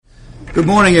Good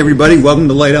morning, everybody. Welcome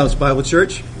to Lighthouse Bible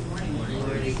Church.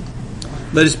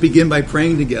 Let us begin by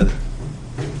praying together.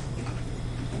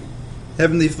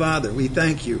 Heavenly Father, we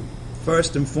thank you,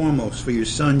 first and foremost, for your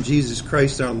Son, Jesus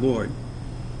Christ our Lord.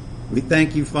 We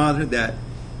thank you, Father, that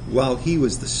while he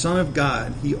was the Son of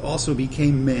God, he also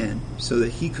became man so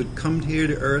that he could come here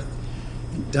to earth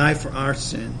and die for our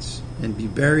sins and be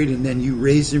buried, and then you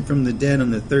raised him from the dead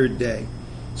on the third day,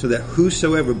 so that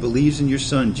whosoever believes in your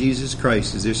Son, Jesus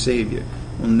Christ, as their Savior,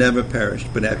 will never perish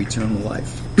but have eternal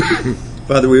life.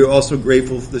 Father, we are also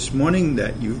grateful this morning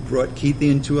that you've brought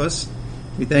Keithian to us.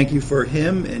 We thank you for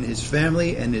him and his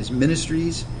family and his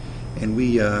ministries, and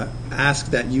we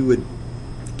ask that you would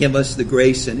give us the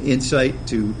grace and insight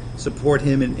to support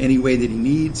him in any way that he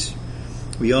needs.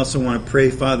 We also want to pray,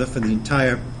 Father, for the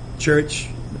entire church,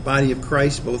 the body of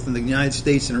Christ, both in the United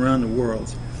States and around the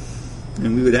world.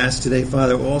 And we would ask today,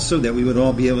 Father, also that we would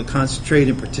all be able to concentrate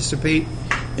and participate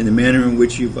in the manner in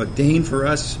which you've ordained for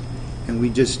us. And we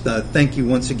just thank you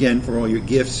once again for all your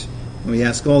gifts. And we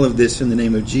ask all of this in the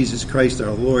name of Jesus Christ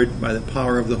our Lord, by the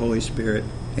power of the Holy Spirit.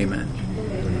 Amen.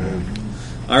 Amen.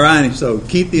 All right, so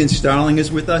Keithian Starling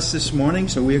is with us this morning.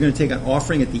 So we're going to take an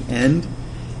offering at the end.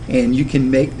 And you can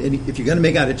make, if you're going to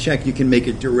make out a check, you can make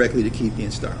it directly to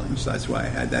Keithian Starling. So that's why I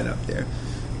had that up there.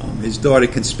 His daughter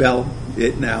can spell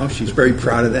it now. She's very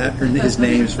proud of that. His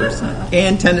name's first time.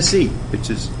 And Tennessee, which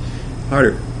is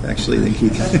harder, actually, than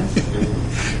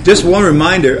Keithian. Just one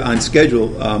reminder on schedule.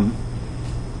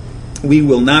 We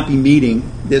will not be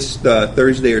meeting this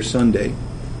Thursday or Sunday.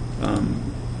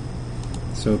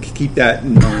 So keep that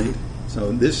in mind.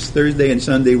 So this Thursday and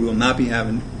Sunday we will not be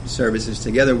having services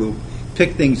together. We'll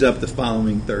pick things up the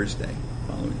following Thursday.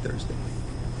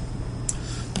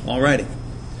 All righty.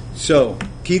 So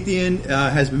Keithian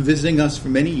has been visiting us for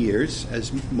many years,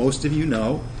 as most of you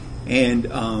know, and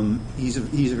he's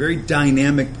a very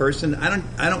dynamic person.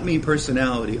 I don't mean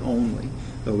personality only,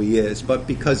 though he is, but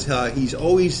because he's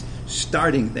always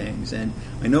starting things, and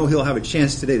I know he'll have a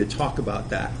chance today to talk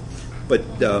about that. But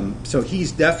so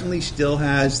he's definitely still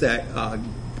has that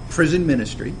prison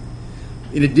ministry.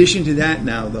 In addition to that,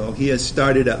 now though, he has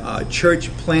started a church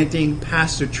planting,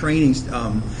 pastor training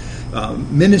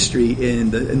ministry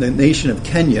in the nation of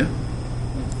Kenya,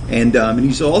 and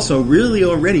he's also really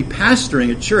already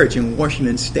pastoring a church in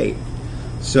Washington State.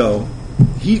 So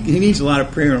he needs a lot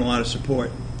of prayer and a lot of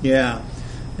support. Yeah,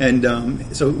 and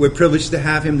so we're privileged to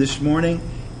have him this morning,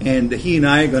 and he and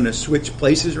I are going to switch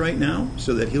places right now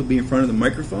so that he'll be in front of the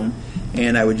microphone.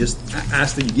 And I would just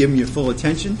ask that you give him your full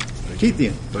attention.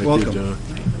 Keithian, welcome. You, John.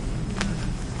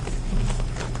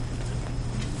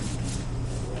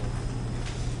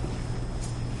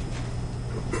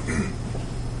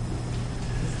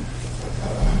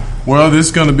 Well, this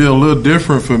is going to be a little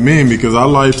different for me because I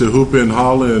like to hoop and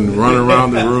holler and run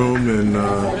around the room and.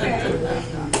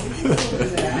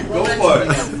 Go for it.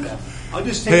 I'll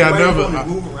just take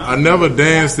I never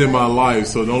danced in my life,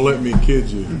 so don't let me kid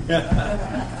you.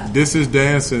 This is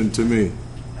dancing to me,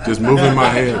 just moving my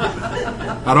head.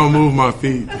 I don't move my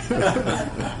feet.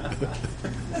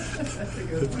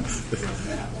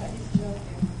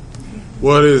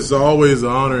 Well, it is always an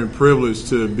honor and privilege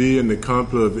to be in the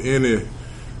company of any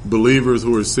believers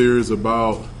who are serious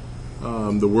about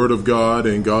the Word of God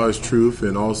and God's truth,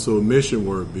 and also mission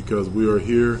work, because we are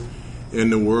here in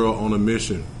the world on a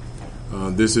mission.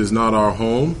 This is not our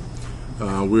home.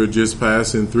 We're just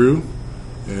passing through,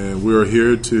 and we're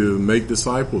here to make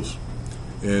disciples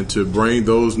and to bring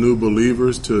those new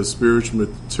believers to spiritual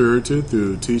maturity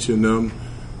through teaching them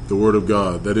the Word of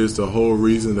God. That is the whole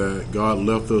reason that God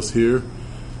left us here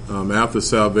after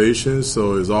salvation.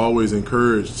 So it's always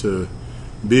encouraged to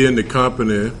be in the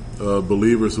company of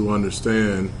believers who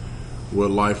understand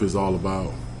what life is all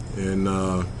about. And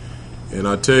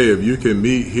I tell you, if you can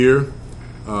meet here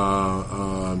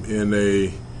in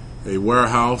a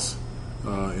warehouse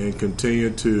and continue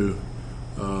to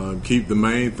keep the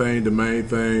main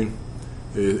thing,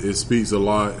 it speaks a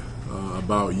lot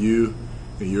about you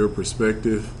and your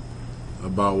perspective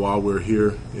about why we're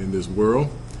here in this world.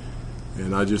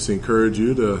 And I just encourage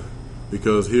you to,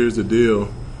 because here's the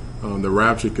deal, the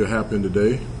rapture could happen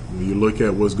today. When you look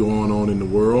at what's going on in the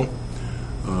world,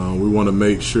 we want to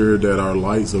make sure that our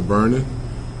lights are burning.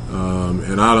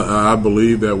 And I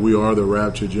believe that we are the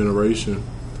rapture generation.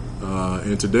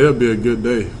 And today will be a good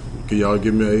day. Can y'all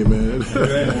give me an amen?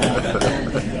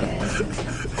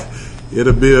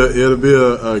 It'll be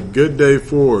a good day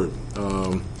forward.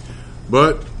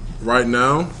 But right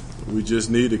now, we just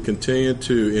need to continue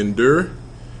to endure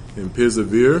and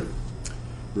persevere.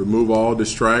 Remove all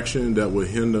distraction that will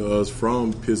hinder us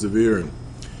from persevering.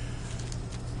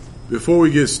 Before we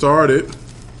get started,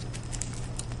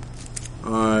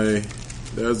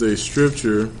 There's a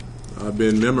scripture I've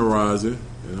been memorizing,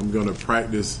 and I'm going to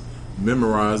practice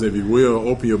memorizing. If you will,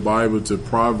 open your Bible to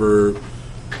Proverbs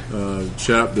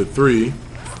chapter 3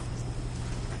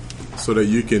 so that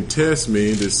you can test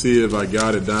me to see if I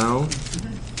got it down.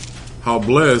 How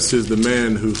blessed is the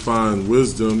man who finds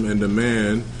wisdom and the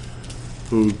man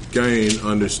who gain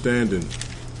understanding.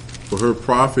 For her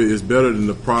profit is better than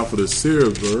the profit of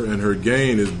silver, and her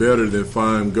gain is better than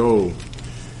fine gold.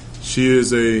 She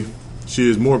is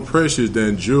more precious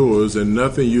than jewels, and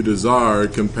nothing you desire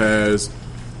compares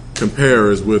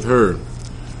with her.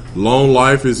 Long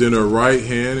life is in her right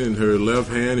hand, and her left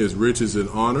hand is riches and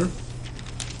honor.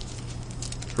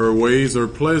 Her ways are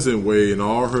pleasant way, and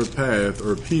all her path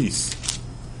are peace.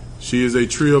 She is a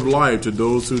tree of life to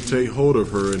those who take hold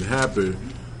of her, and happy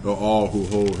are all who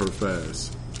hold her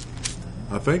fast.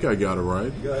 I think I got it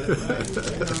right.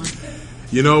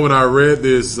 You know, when I read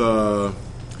this,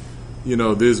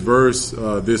 this verse,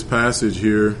 this passage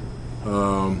here,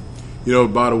 by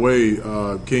the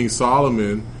way, King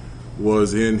Solomon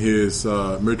was in his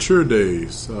mature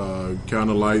days, kind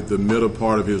of like the middle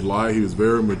part of his life. He was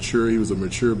very mature. He was a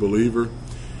mature believer.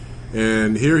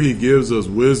 And here he gives us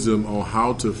wisdom on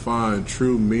how to find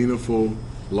true, meaningful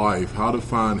life, how to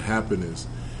find happiness.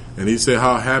 And he said,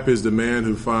 how happy is the man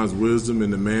who finds wisdom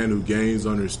and the man who gains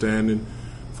understanding.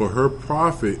 For her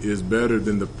profit is better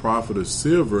than the profit of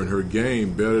silver, and her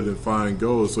gain better than fine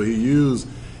gold. So he used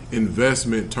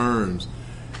investment terms.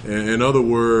 And in other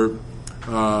words,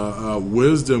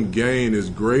 wisdom gain is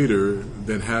greater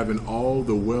than having all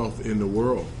the wealth in the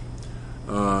world.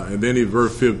 And then in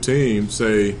verse 15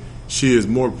 say, she is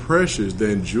more precious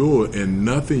than jewel, and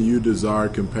nothing you desire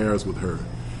compares with her.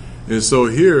 And so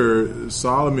here,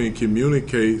 Solomon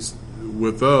communicates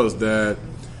with us that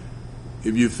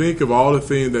if you think of all the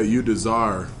things that you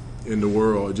desire in the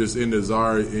world, just in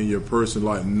desire in your personal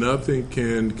life, nothing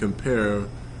can compare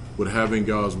with having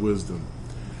God's wisdom.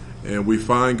 And we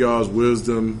find God's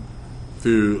wisdom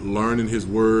through learning His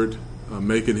Word,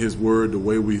 making His Word the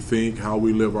way we think, how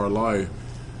we live our life.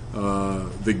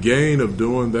 The gain of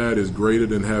doing that is greater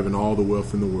than having all the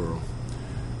wealth in the world.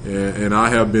 And I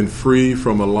have been free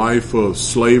from a life of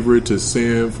slavery to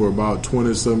sin for about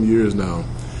 20-some years now.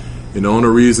 And the only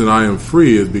reason I am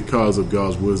free is because of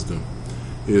God's wisdom.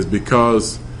 Is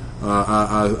because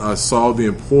I saw the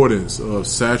importance of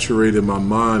saturating my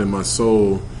mind and my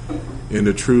soul in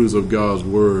the truths of God's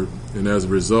Word. And as a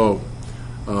result,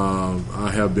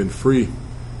 I have been free.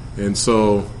 And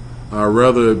so I'd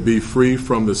rather be free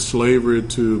from the slavery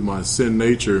to my sin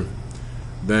nature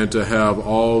than to have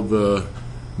all the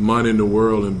money in the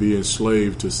world and be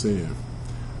enslaved to sin.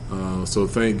 So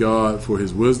thank God for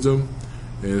His wisdom.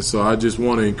 And so I just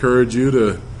want to encourage you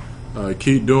to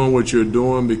keep doing what you're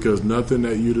doing, because nothing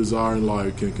that you desire in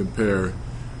life can compare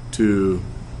to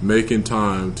making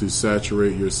time to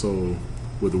saturate your soul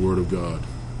with the Word of God.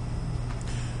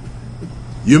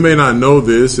 You may not know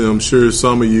this, and I'm sure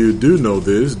some of you do know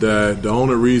this, that the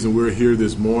only reason we're here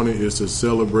this morning is to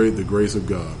celebrate the grace of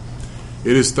God.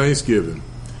 It is Thanksgiving.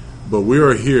 But we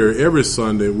are here every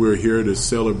Sunday. We're here to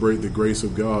celebrate the grace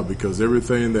of God, because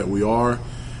everything that we are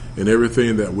and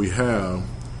everything that we have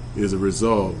is a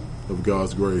result of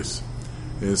God's grace.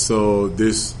 And so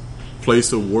this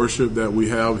place of worship that we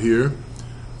have here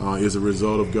is a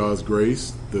result of God's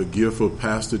grace. The gift of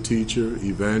pastor, teacher,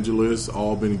 evangelist,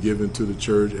 all been given to the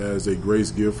church as a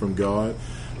grace gift from God.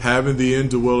 Having the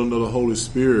indwelling of the Holy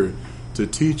Spirit to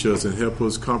teach us and help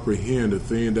us comprehend the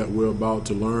thing that we're about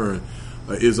to learn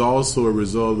is also a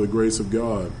result of the grace of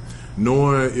God.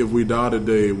 Knowing if we die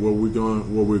today, where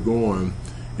we're going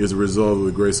is a result of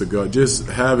the grace of God. Just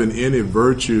having any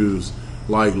virtues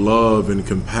like love and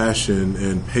compassion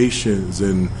and patience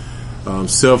and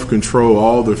self-control,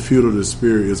 all the fruit of the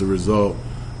Spirit is a result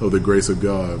of the grace of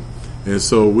God. And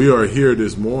so we are here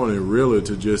this morning really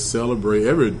to just celebrate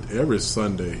every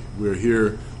Sunday. We're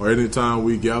here, or anytime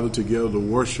we gather together to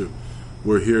worship,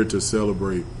 we're here to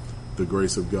celebrate the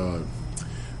grace of God.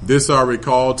 This I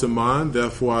recall to mind,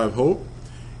 therefore I have hope.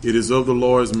 It is of the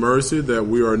Lord's mercy that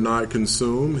we are not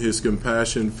consumed. His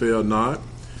compassion fail not.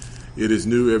 It is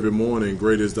new every morning.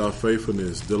 Great is thy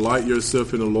faithfulness. Delight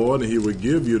yourself in the Lord, and He will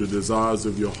give you the desires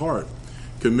of your heart.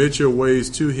 Commit your ways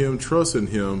to Him, trust in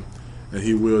Him, and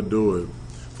He will do it.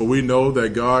 For we know that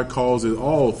God causes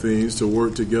all things to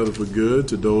work together for good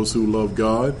to those who love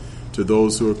God, to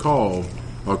those who are called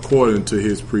according to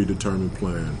His predetermined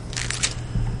plan.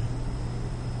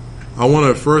 I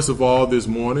want to first of all this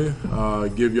morning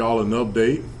give you all an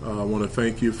update. I want to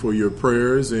thank you for your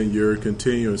prayers and your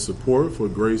continuing support for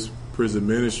Grace Prison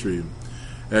Ministry.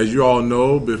 as you all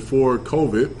know, before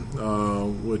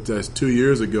COVID, which that's 2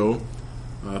 years ago,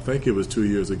 I think it was 2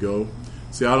 years ago.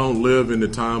 See, I don't live in the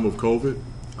time of COVID.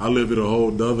 I live in a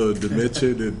whole other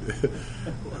dimension. And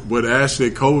when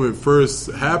actually COVID first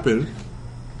happened,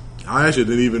 I actually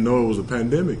didn't even know it was a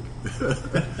pandemic.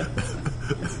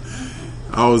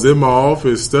 I was in my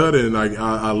office studying.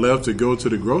 I left to go to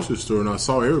the grocery store, and I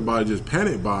saw everybody just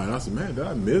panic buying. I said, "Man, did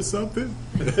I miss something?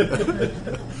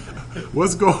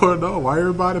 What's going on? Why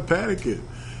everybody panicking?"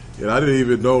 And I didn't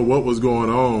even know what was going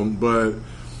on. But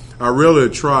I really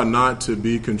try not to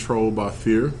be controlled by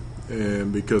fear,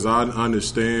 and because I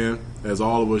understand, as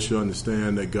all of us should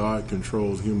understand, that God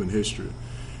controls human history.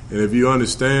 And if you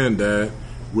understand that,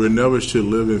 we never should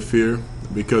live in fear,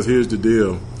 because here's the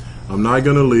deal. I'm not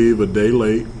going to leave a day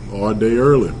late or a day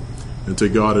early until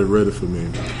God is ready for me.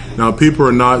 Now, people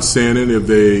are not sinning if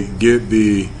they get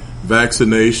the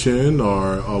vaccination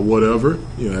or whatever,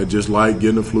 just like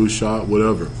getting a flu shot,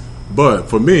 whatever. But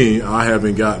for me, I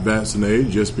haven't got vaccinated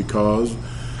just because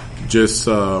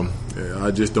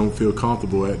I just don't feel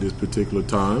comfortable at this particular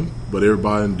time. But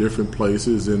everybody in different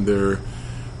places in their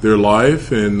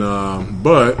life. And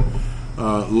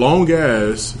long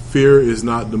as fear is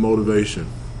not the motivation.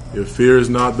 If fear is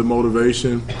not the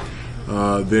motivation,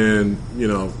 then,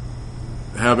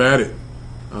 have at it.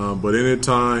 But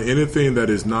anything that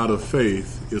is not of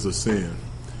faith is a sin.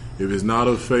 If it's not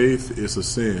of faith, it's a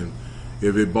sin.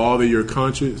 If it bothers your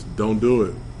conscience, don't do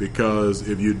it. Because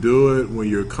if you do it when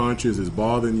your conscience is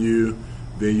bothering you,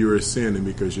 then you're sinning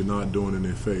because you're not doing it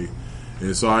in faith.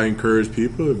 And so I encourage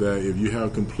people that if you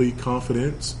have complete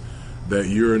confidence that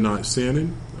you're not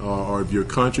sinning, or if your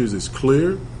conscience is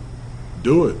clear,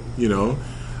 do it,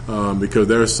 because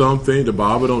there's something the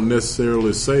Bible don't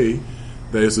necessarily say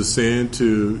that it's a sin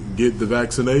to get the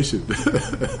vaccination. I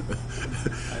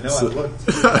know,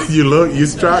 I looked. You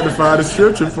tried to find a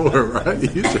scripture for it,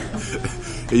 right?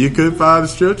 You couldn't find a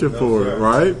scripture for it,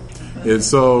 right? And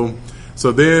so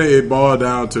then it boiled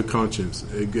down to conscience.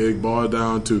 It boiled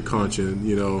down to conscience,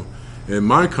 and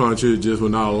my conscience just will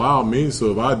not allow me.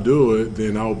 So if I do it,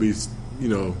 then I'll be,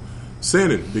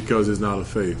 sinning because it's not a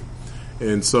faith.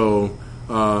 And so,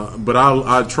 but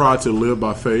I try to live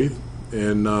by faith,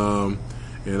 and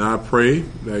I pray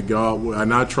that God will,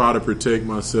 and I try to protect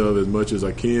myself as much as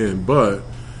I can. But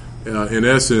in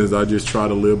essence, I just try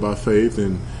to live by faith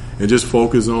and just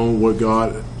focus on what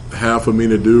God have for me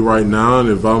to do right now. And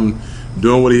if I'm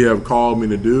doing what He have called me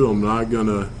to do, I'm not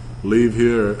gonna leave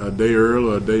here a day early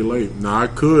or a day late. Now I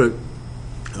could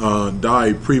die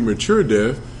a premature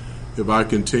death if I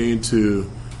continue to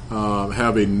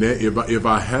if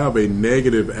I have a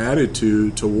negative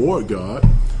attitude toward God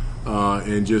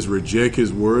and just reject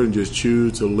His word and just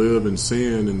choose to live in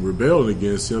sin and rebelling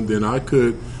against Him, then I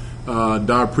could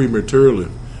die prematurely.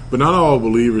 But not all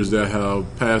believers that have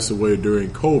passed away during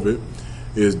COVID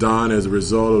is dying as a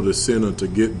result of the sin unto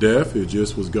get death. It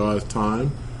just was God's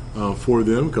time for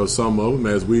them, because some of them,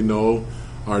 as we know,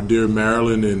 our dear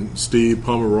Marilyn and Steve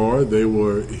Pomeroy, they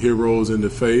were heroes in the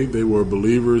faith. They were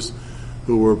believers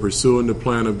who were pursuing the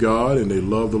plan of God, and they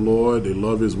loved the Lord, they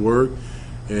loved His work,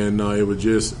 and it was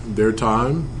just their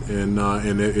time. And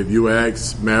if you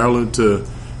ask Marilyn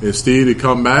and Steve to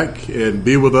come back and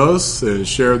be with us and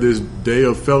share this day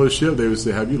of fellowship, they would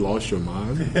say, "Have you lost your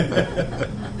mind?"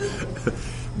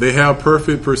 They have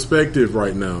perfect perspective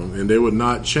right now, and they would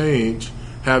not change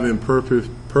having perfect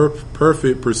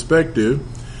perspective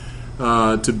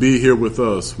to be here with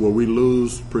us, where we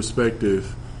lose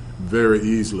perspective very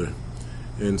easily.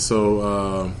 And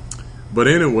so, but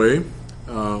anyway,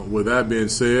 with that being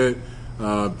said,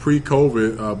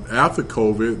 pre-COVID, after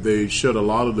COVID, they shut a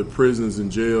lot of the prisons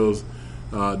and jails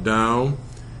down,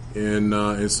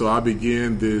 and so I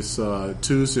began this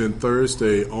Tuesday and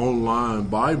Thursday online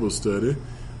Bible study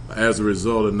as a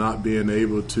result of not being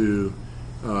able to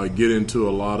get into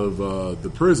a lot of the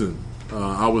prison.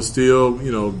 I was still,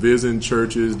 visiting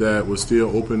churches that were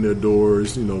still open their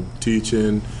doors,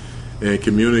 teaching and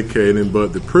communicating,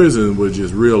 but the prison was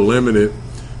just real limited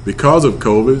because of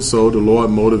COVID. So the Lord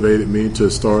motivated me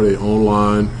to start an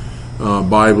online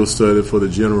Bible study for the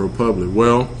general public.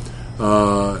 Well,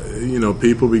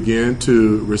 people began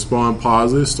to respond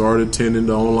positive, started attending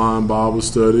the online Bible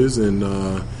studies, and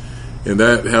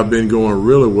that have been going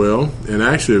really well. And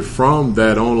actually, from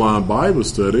that online Bible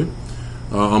study,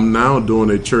 I'm now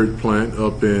doing a church plant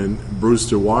up in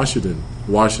Brewster,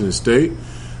 Washington State.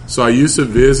 So I used to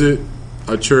visit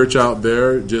a church out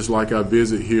there just like I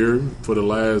visit here for the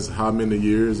last how many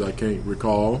years, I can't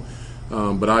recall.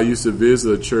 But I used to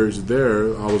visit a church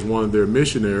there. I was one of their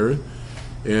missionaries.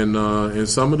 And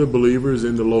some of the believers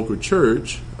in the local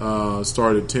church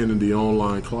started attending the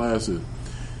online classes.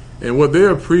 And what they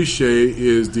appreciate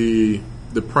is the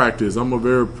practice. I'm a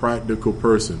very practical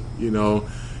person.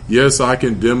 Yes, I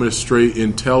can demonstrate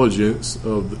intelligence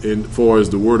as far as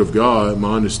the Word of God,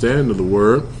 my understanding of the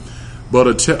Word. But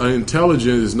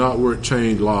intelligence is not where it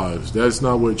changed lives. That's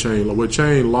not what changed. What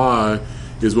changed lives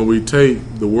is when we take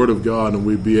the Word of God and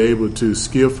we be able to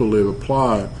skillfully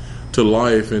apply it to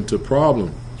life and to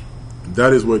problem.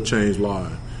 That is what changed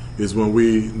lives. Is when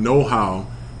we know how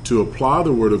to apply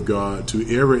the Word of God to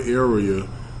every area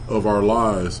of our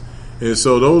lives. And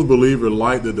so those believers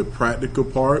like the practical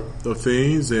part of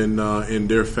things, and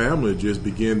their family just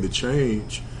began to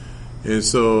change. And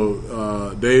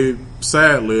so they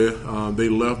sadly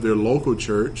left their local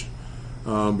church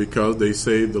because they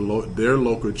saved their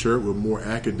local church with more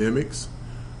academics,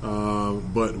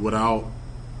 but without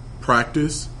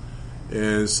practice.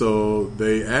 And so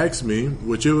they asked me,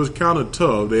 which it was kind of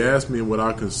tough. They asked me would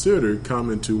I consider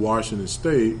coming to Washington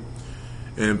State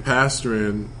and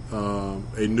pastoring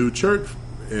a new church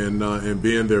and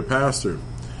being their pastor.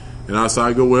 And I said,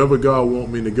 I go wherever God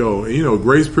want me to go. And,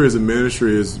 Grace Prison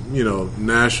Ministry is,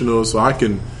 national, so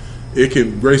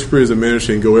Grace Prison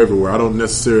Ministry can go everywhere. I don't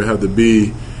necessarily have to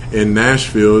be in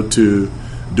Nashville to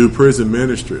do prison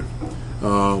ministry,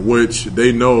 which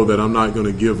they know that I'm not going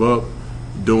to give up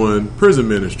doing prison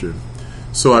ministry.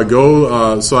 So I go,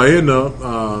 I end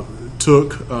up,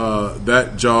 took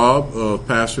that job of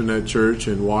pastoring that church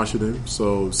in Washington.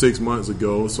 So 6 months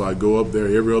ago, so I go up there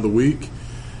every other week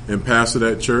and pastor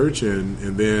that church, and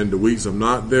then the weeks I'm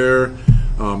not there,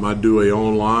 I do a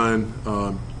online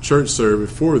church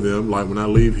service for them. Like when I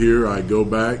leave here, I go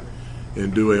back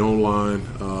and do a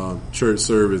online church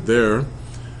service there.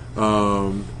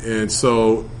 And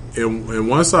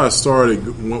once I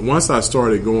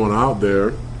started going out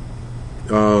there,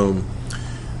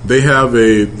 they have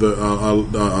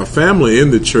a family in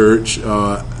the church.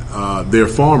 They're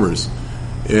farmers,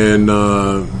 and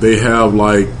they have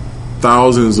like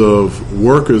thousands of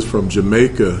workers from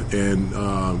Jamaica and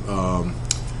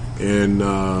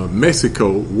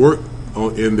Mexico work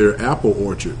in their apple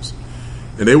orchards,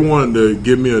 and they wanted to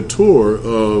give me a tour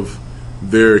of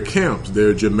their camps,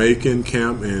 their Jamaican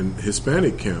camp and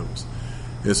Hispanic camps.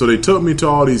 And so they took me to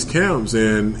all these camps,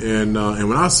 and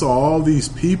when I saw all these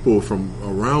people from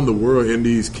around the world in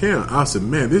these camps, I said,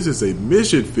 man, this is a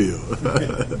mission field.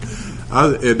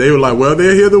 And they were like, well,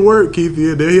 they're here to work,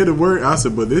 Keithian. They're here to work. I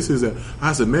said, but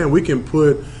I said, man, we can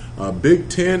put a big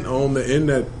tent in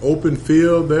that open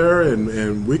field there,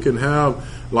 and we can have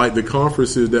like the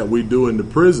conferences that we do in the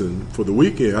prison for the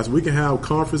weekend. I said, we can have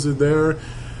conferences there.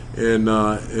 And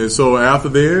so after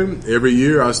then, every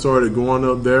year I started going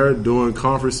up there doing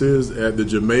conferences at the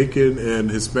Jamaican and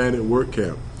Hispanic work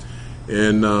camp,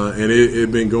 and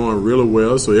it been going really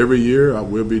well. So every year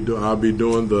I'll be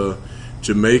doing the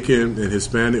Jamaican and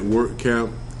Hispanic work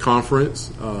camp conference,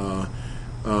 and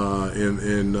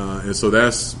so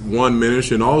that's one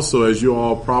ministry. And also, as you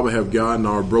all probably have gotten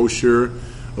our brochure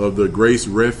of the Grace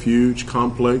Refuge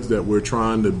complex that we're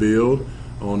trying to build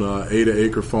on a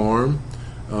 8-acre farm.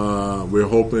 We're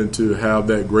hoping to have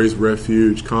that Grace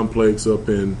Refuge complex up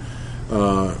in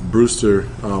Brewster,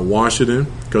 Washington,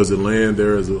 because the land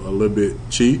there is a little bit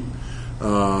cheap.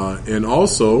 And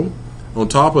also, on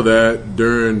top of that,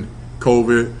 during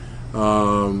COVID,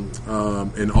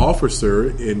 an officer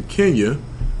in Kenya,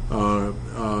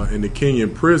 in the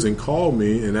Kenyan prison, called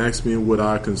me and asked me would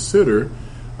I consider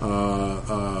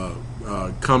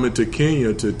coming to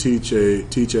Kenya to teach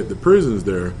at the prisons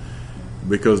there.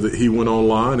 Because he went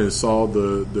online and saw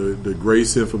the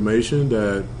grace information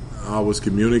that I was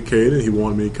communicating. He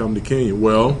wanted me to come to Kenya.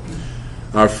 Well,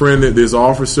 I friended this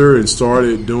officer and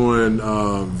started doing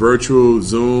virtual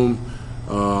Zoom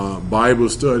Bible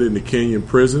study in the Kenyan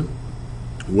prison.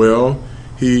 Well,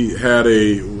 he had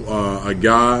a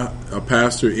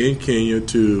pastor in Kenya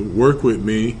to work with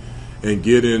me and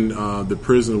get in the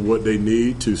prison what they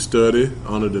need to study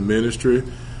under the ministry.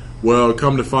 Well,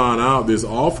 come to find out, this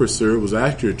officer was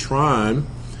actually trying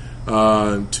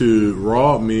to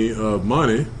rob me of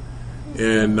money,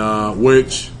 and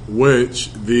which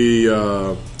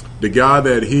the guy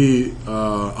that he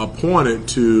appointed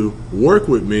to work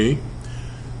with me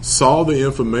saw the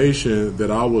information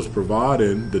that I was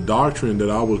providing, the doctrine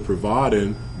that I was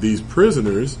providing these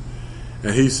prisoners,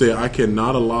 and he said, I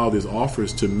cannot allow this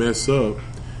officer to mess up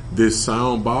this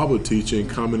sound Bible teaching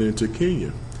coming into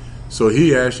Kenya. So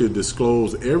he actually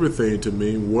disclosed everything to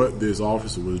me, what this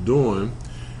officer was doing,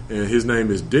 and his name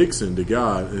is Dixon, the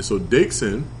guy. And so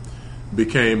Dixon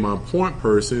became my point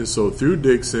person. So through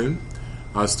Dixon,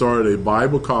 I started a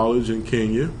Bible college in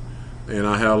Kenya, and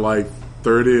I have like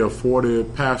 30 or 40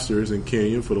 pastors in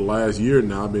Kenya for the last year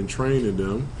now. I've been training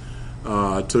them.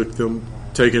 I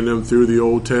taking them through the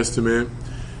Old Testament,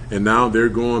 and now they're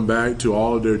going back to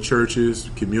all of their churches,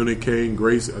 communicating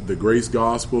the grace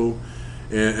gospel.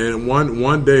 And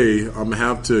one day I'm gonna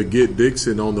have to get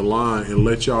Dixon on the line and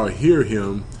let y'all hear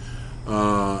him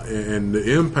and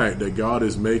the impact that God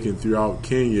is making throughout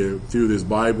Kenya through this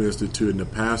Bible Institute and the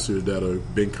pastors that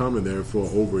have been coming there for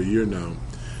over a year now.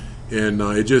 And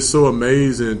it's just so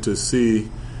amazing to see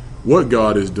what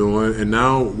God is doing. And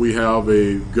now we have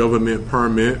a government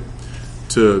permit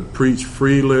to preach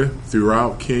freely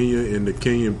throughout Kenya in the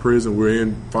Kenyan prison. We're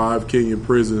in 5 Kenyan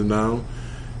prisons now.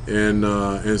 And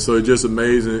so it's just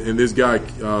amazing. And this guy,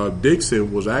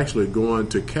 Dixon, was actually going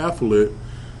to Catholic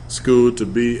school to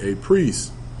be a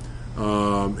priest.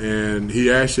 And he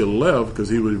actually left because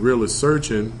he was really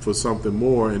searching for something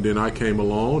more. And then I came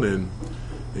along, and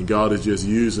God is just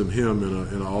using him in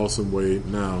an awesome way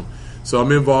now. So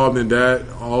I'm involved in that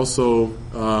also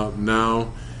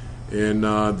now. And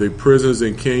the prisons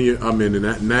in Kenya,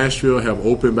 in Nashville, have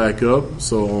opened back up.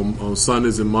 So on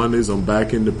Sundays and Mondays, I'm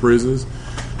back in the prisons.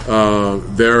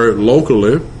 There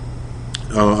locally,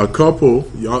 a couple,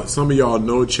 some of y'all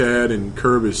know Chad and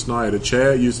Kirby Snyder.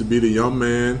 Chad used to be the young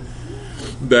man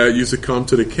that used to come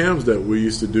to the camps that we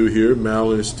used to do here.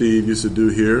 Marilyn and Steve used to do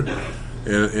here.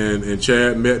 And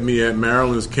Chad met me at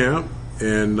Marilyn's camp.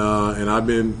 And I've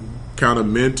been kind of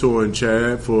mentoring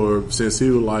Chad since he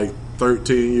was like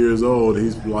 13 years old.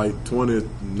 He's like 28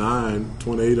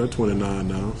 or 29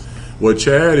 now. Well,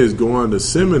 Chad is going to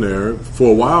seminary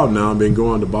for a while now. I've been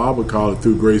going to Bible college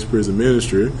through Grace Prison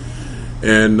Ministry.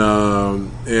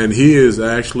 And he is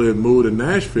actually moved to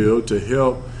Nashville to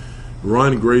help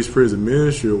run Grace Prison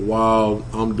Ministry while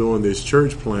I'm doing this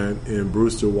church plant in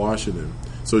Brewster, Washington.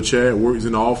 So Chad works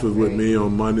in the office with me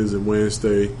on Mondays and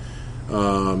Wednesday,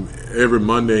 every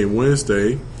Monday and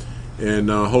Wednesday. And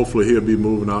hopefully he'll be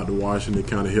moving out to Washington to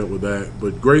kind of help with that.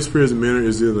 But Grace Prison Ministry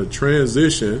is in a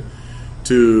transition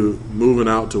to moving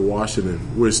out to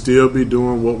Washington. We'll still be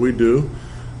doing what we do,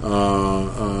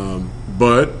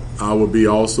 but I will be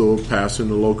also pastoring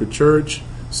the local church,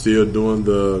 still doing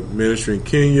the ministry in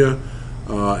Kenya,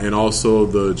 and also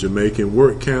the Jamaican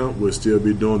work camp. We'll still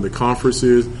be doing the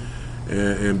conferences.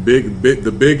 And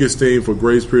the biggest thing for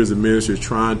Grace Prison Ministry is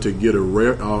trying to get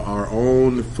our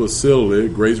own facility,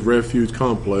 Grace Refuge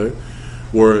Complex,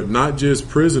 where not just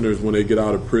prisoners when they get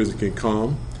out of prison can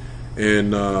come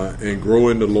and grow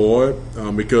in the Lord.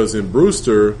 Because in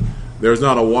Brewster, there's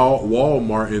not a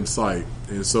Walmart in sight.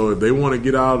 And so if they want to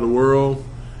get out of the world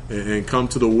and come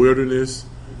to the wilderness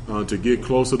to get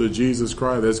closer to Jesus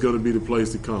Christ, that's going to be the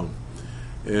place to come.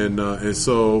 And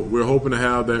so we're hoping to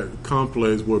have that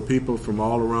complex where people from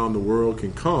all around the world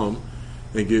can come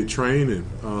and get training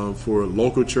for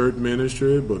local church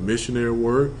ministry, but missionary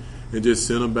work, and just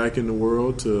send them back in the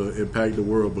world to impact the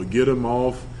world. But get them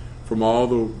off from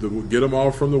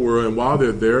the world, and while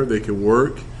they're there, they can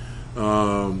work.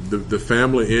 The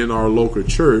family in our local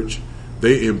church,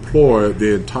 they employ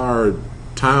the entire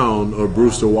town of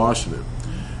Brewster, Washington,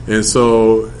 and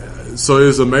so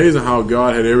it's amazing how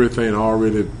God had everything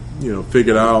already,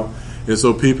 figured out. And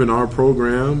so people in our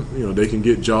program, they can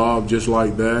get jobs just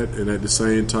like that, and at the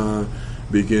same time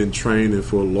begin training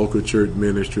for local church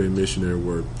ministry and missionary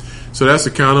work. So that's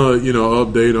the kind of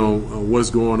update on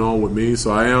what's going on with me.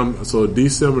 So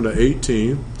December the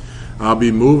 18th, I'll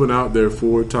be moving out there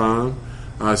full time.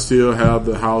 I still have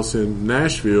the house in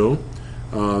Nashville,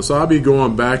 so I'll be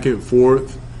going back and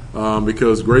forth.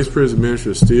 Because Grace Prison Ministry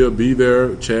will still be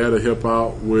there. Chad will help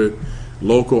out with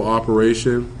local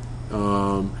operation.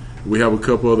 We have a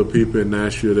couple other people in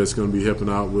Nashville that's going to be helping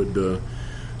out with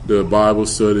the Bible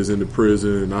studies in the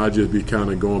prison, and I'll just be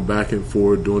kind of going back and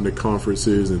forth doing the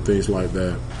conferences and things like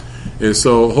that. And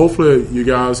so hopefully you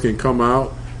guys can come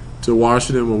out to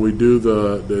Washington when we do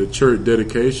the church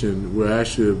dedication. We're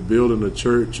actually building a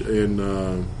church in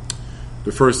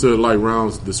the first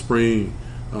around the spring.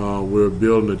 We're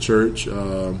building a church.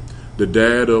 One of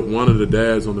the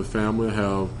dads on the family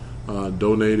have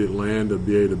donated land to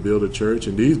be able to build a church,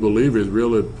 and these believers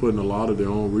really putting a lot of their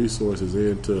own resources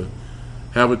in to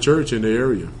have a church in the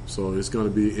area. So it's going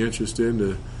to be interesting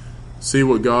to see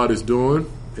what God is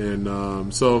doing,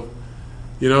 and so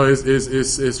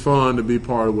it's fun to be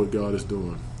part of what God is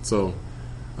doing. So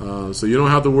you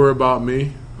don't have to worry about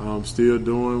me. I'm still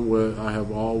doing what I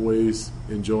have always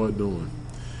enjoyed doing.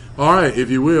 All right, if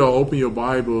you will, open your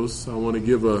Bibles. I want to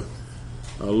give a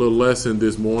little lesson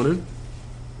this morning.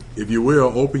 If you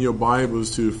will, open your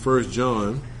Bibles to 1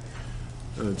 John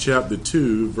chapter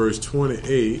 2, verse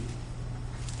 28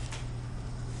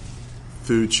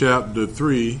 through chapter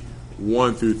 3,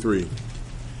 1 through 3.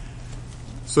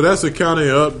 So that's a kind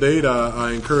of update.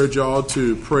 I encourage y'all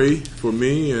to pray for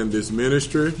me and this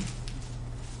ministry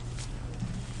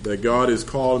that God has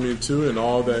called me to, and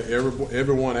all that.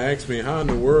 Everyone asks me, how in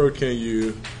the world can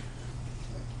you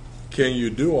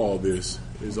do all this?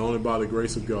 It's only by the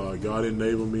grace of God. God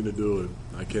enabled me to do it.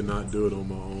 I cannot do it on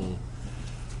my own.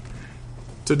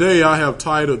 Today I have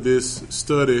titled this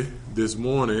study this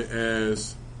morning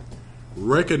as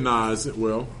living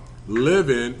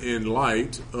in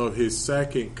light of his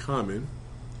second coming.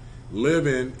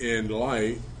 Living in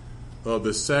light of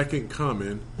the second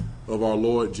coming of our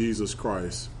Lord Jesus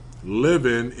Christ.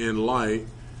 Living in light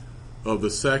of the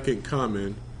second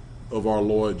coming of our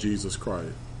Lord Jesus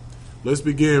Christ. Let's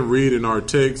begin reading our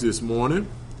text this morning.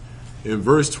 In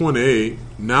verse 28,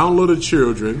 now little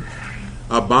children,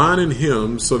 abide in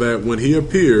him, so that when he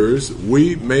appears,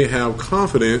 we may have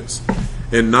confidence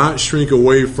and not shrink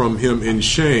away from him in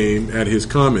shame at his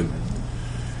coming.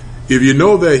 If you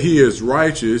know that he is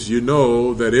righteous, you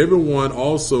know that everyone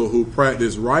also who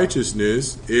practices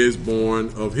righteousness is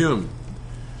born of him.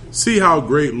 See how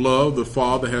great love the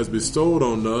Father has bestowed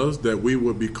on us, that we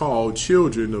would be called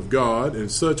children of God,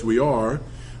 and such we are.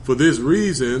 For this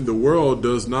reason, the world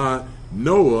does not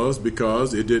know us,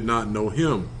 because it did not know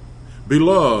him.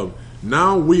 Beloved,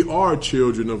 now we are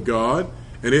children of God,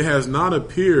 and it has not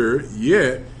appeared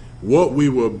yet what we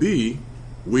will be.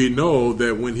 We know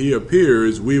that when he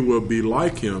appears, we will be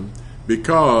like him,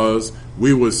 because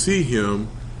we will see him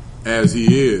as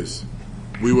he is.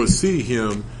 We will see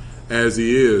him as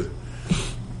he is.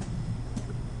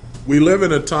 We live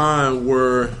in a time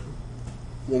where,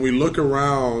 when we look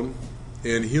around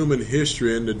in human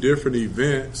history and the different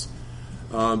events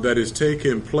that is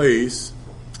taking place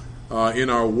in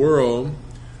our world,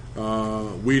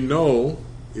 we know,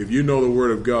 if you know the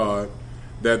Word of God,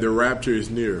 that the rapture is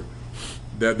near.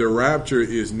 That the rapture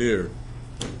is near.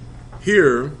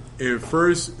 Here in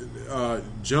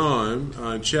 1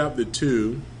 John chapter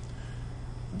 2,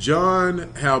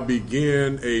 John have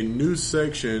begun a new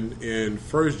section in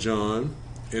 1 John,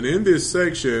 and in this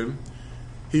section,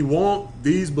 he wants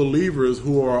these believers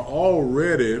who are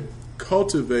already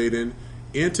cultivating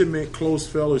intimate, close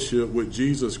fellowship with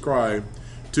Jesus Christ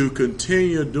to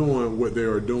continue doing what they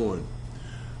are doing.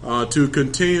 To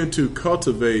continue to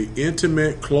cultivate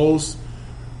intimate, close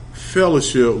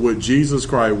fellowship with Jesus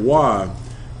Christ. Why?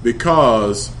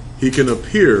 Because he can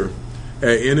appear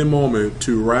at any moment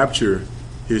to rapture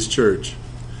his church.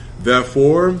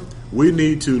 Therefore, we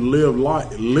need to live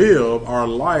our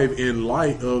life in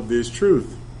light of this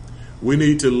truth. We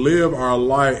need to live our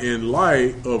life in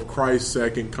light of Christ's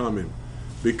second coming,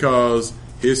 because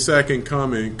his second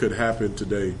coming could happen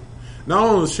today. Not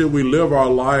only should we live our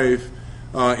life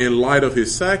in light of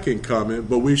his second coming,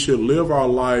 but we should live our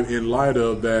life in light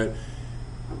of that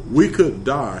we could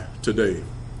die today.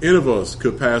 Any of us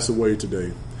could pass away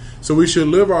today. So we should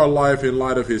live our life in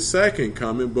light of his second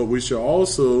coming, but we should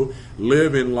also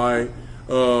live in light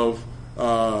of,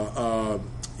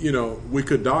 we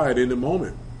could die at any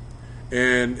moment.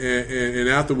 And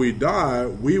after we die,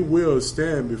 we will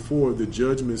stand before the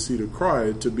judgment seat of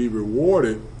Christ to be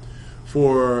rewarded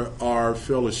for our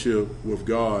fellowship with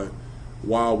God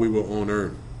while we were on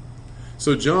earth.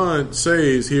 So John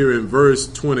says here in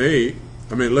verse 28,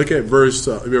 look at verse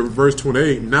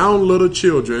 28, now little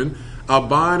children,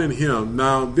 abide in him.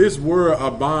 Now this word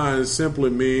abide simply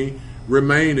means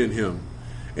remain in him.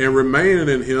 And remaining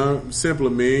in him simply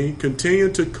means continue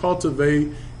to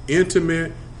cultivate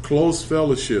intimate, close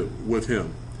fellowship with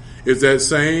him. It's that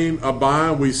same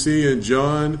abide we see in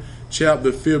John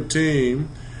chapter 15,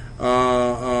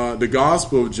 the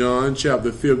Gospel of John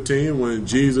chapter 15, when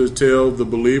Jesus tells the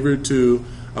believer to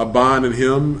abide in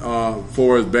him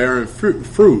for his bearing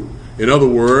fruit. In other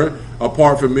words,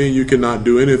 apart from me, you cannot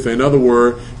do anything. In other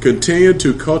words, continue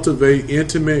to cultivate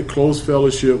intimate, close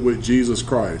fellowship with Jesus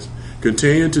Christ.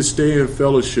 Continue to stay in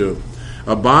fellowship.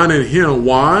 Abide in him.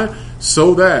 Why?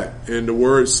 So that. And the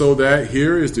word so that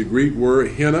here is the Greek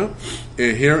word henna.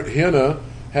 And here, henna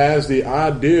has the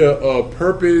idea of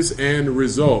purpose and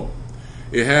result.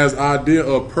 It has idea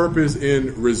of purpose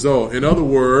and result. In other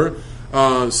words,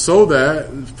 so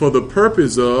that for the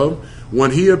purpose of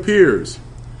when he appears.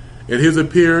 And his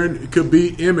appearing could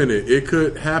be imminent. It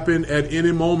could happen at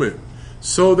any moment.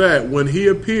 So that when he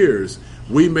appears,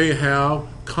 we may have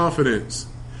confidence.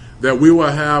 That we will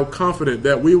have confidence.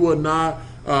 That we will not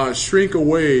shrink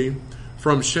away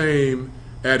from shame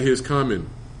at his coming.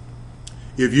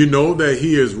 If you know that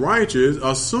he is righteous,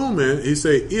 assuming, he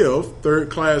say if, third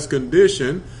class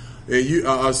condition, And you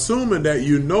assuming that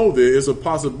you know this, it's a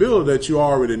possibility that you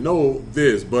already know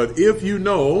this. But if you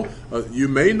know, you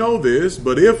may know this,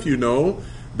 but if you know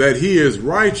that he is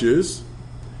righteous,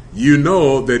 you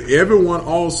know that everyone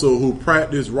also who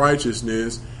practices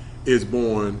righteousness is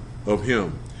born of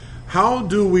him. How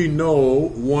do we know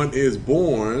one is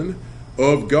born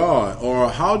of God? Or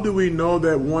how do we know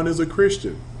that one is a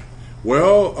Christian?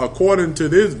 Well, according to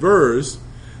this verse,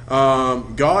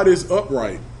 God is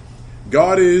upright.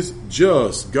 God is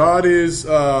just. God is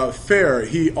fair.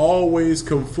 He always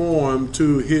conformed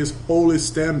to his holy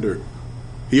standard.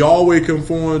 He always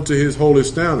conformed to his holy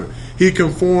standard. He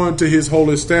conformed to his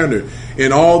holy standard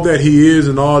in all that he is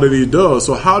and all that he does.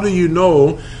 So how do you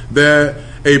know that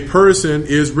a person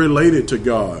is related to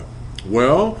God?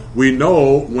 Well, we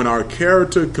know when our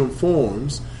character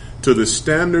conforms to the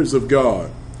standards of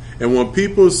God. And when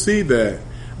people see that,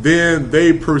 then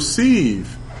they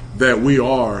perceive that we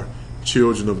are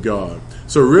children of God.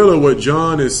 So really what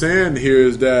John is saying here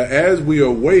is that as we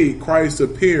await Christ's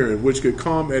appearing, which could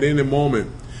come at any moment,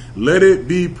 let it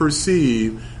be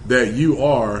perceived that you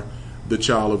are the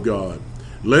child of God.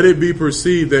 Let it be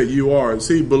perceived that you are.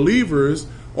 See, believers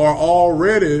are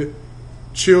already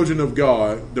children of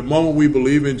God. The moment we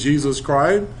believe in Jesus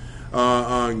Christ,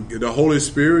 the Holy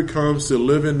Spirit comes to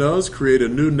live in us, create a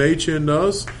new nature in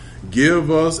us, give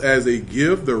us as a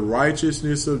gift the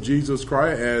righteousness of Jesus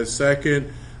Christ, as 2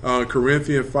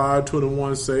 Corinthians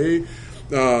 5:21 say.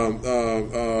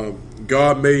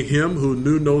 God made him who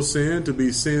knew no sin to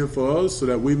be sin for us, so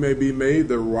that we may be made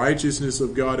the righteousness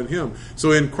of God in him.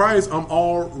 So in Christ, I'm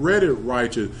already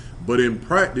righteous, but in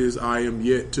practice, I am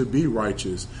yet to be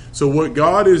righteous. So what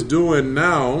God is doing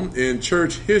now in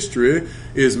church history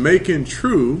is making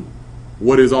true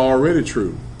what is already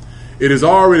true. It is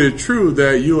already true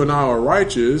that you and I are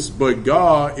righteous, but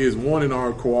God is wanting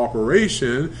our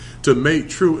cooperation to make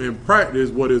true in practice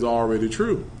what is already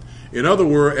true. In other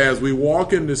words, as we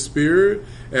walk in the Spirit,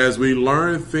 as we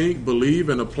learn, think, believe,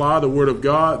 and apply the Word of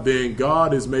God, then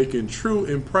God is making true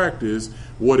in practice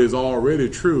what is already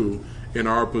true in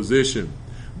our position.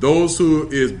 Those who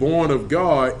is born of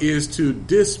God is to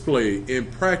display and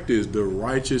practice the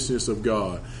righteousness of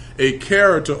God, a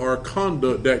character or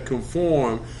conduct that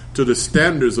conform to the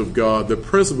standards of God, the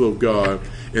principle of God.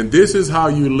 And this is how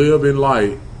you live in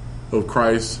light of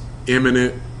Christ's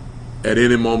imminent, at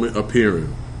any moment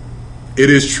appearing. It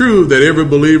is true that every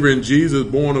believer in Jesus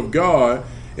is born of God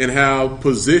and have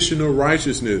positional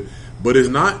righteousness, but it's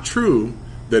not true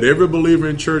that every believer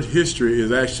in church history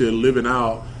is actually living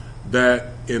out that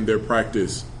in their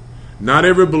practice. Not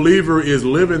every believer is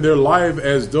living their life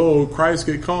as though Christ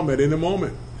could come at any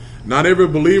moment. Not every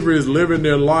believer is living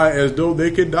their life as though they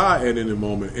could die at any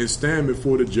moment and stand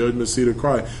before the judgment seat of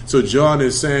Christ. So John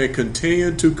is saying,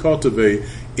 continue to cultivate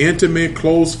intimate,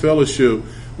 close fellowship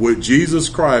with Jesus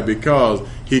Christ, because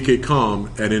he could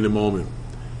come at any moment.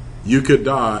 You could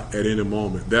die at any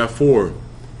moment. Therefore,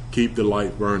 keep the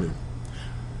light burning.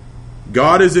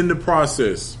 God is in the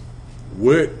process,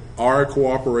 with our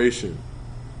cooperation,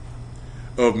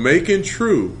 of making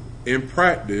true in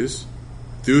practice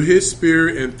through his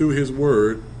Spirit and through his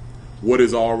Word what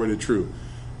is already true.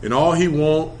 And all he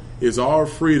wants is our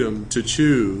freedom to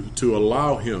choose to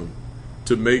allow him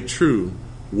to make true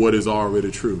what is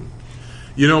already true.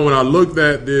 You know, when I looked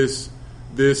at this,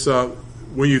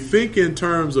 when you think in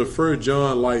terms of 1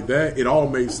 John like that, it all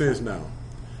makes sense now.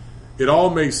 It all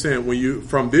makes sense when you,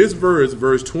 from this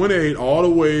verse 28, all the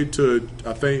way to,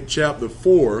 I think, chapter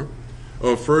 4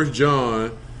 of 1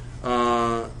 John,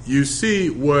 you see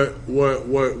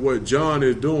what John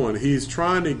is doing. He's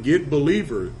trying to get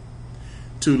believers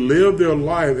to live their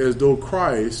life as though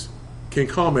Christ can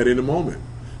come at any moment.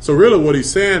 So really what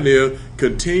he's saying is,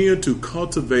 continue to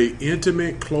cultivate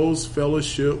intimate, close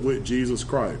fellowship with Jesus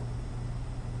Christ.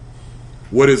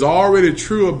 What is already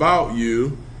true about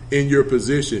you in your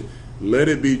position, let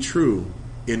it be true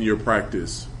in your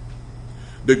practice.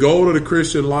 The goal of the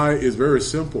Christian life is very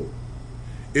simple.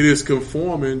 It is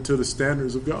conforming to the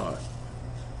standards of God.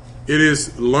 It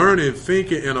is learning,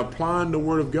 thinking, and applying the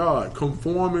Word of God,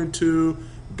 conforming to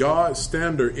God's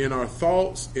standard in our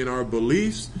thoughts, in our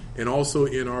beliefs, and also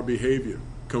in our behavior.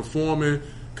 Conforming,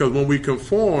 because when we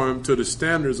conform to the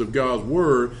standards of God's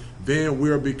Word, then we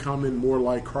are becoming more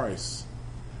like Christ,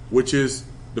 which is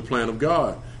the plan of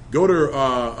God. Go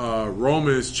to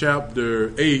Romans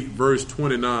chapter 8, verse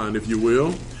 29, if you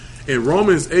will. In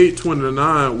Romans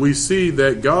 8:29, we see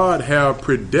that God have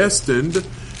predestined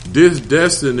this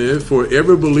destiny for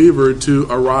every believer to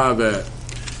arrive at.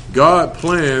 God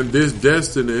planned this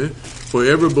destiny for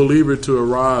every believer to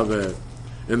arrive at.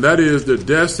 And that is the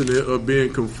destiny of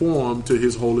being conformed to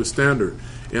his holy standard.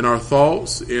 In our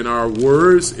thoughts, in our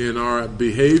words, in our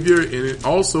behavior, and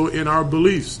also in our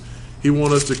beliefs. He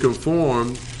wants us to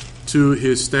conform to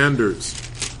his standards.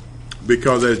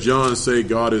 Because as John say,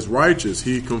 God is righteous.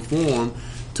 He conformed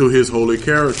to his holy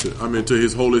character. To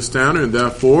his holy standard. And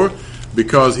therefore,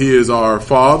 because he is our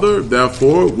father,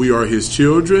 therefore we are his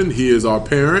children. He is our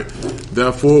parent.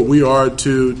 Therefore, we are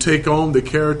to take on the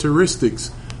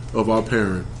characteristics of our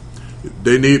parent.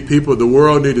 The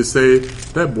world need to say,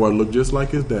 that boy look just like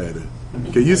his daddy.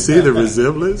 Can you see the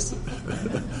resemblance?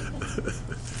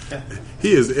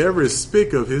 He is every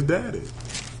speck of his daddy.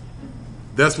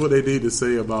 That's what they need to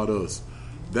say about us.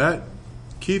 That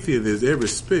Keithian is every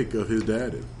speck of his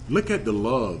daddy. Look at the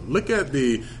love. Look at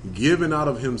the giving out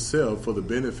of himself for the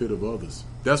benefit of others.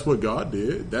 That's what God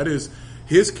did. That is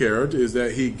his character, is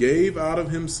that he gave out of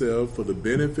himself for the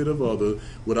benefit of others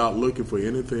without looking for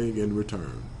anything in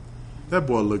return. That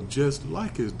boy looked just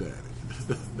like his daddy.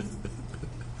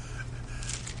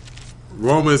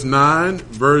 Romans 9,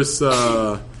 verse,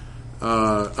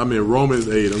 Romans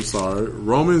 8, I'm sorry.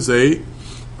 Romans 8,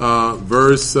 help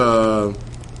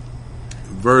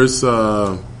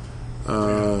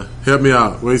me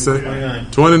out. What do you say?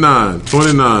 29.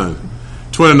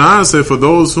 29 said, for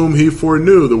those whom he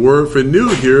foreknew. The word foreknew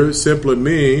here simply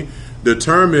means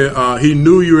determined. He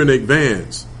knew you in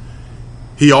advance.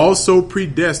 He also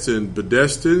predestined.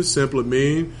 Predestined simply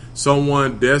means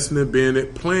someone destined,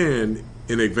 being planned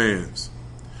in advance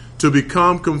to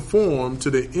become conformed to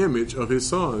the image of his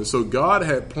son. So God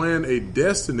had planned a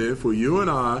destiny for you and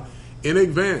I in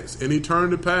advance, in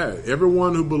eternity past.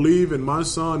 Everyone who believe in my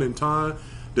son in time,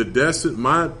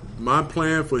 my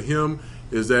plan for him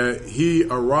is that he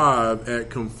arrive at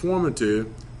conformity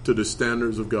to the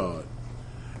standards of God.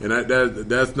 And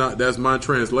that's my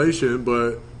translation,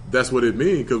 but that's what it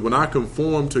means. Because when I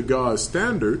conform to God's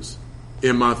standards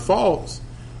in my thoughts,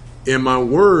 in my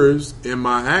words, in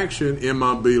my action, in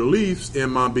my beliefs,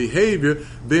 in my behavior,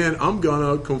 then I'm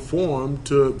going to conform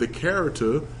to the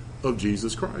character of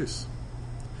Jesus Christ.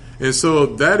 And so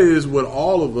that is what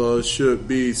all of us should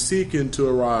be seeking to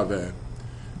arrive at.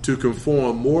 To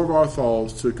conform more of our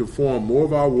thoughts, to conform more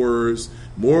of our words,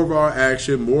 more of our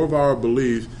action, more of our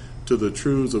beliefs to the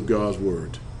truths of God's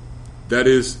word. That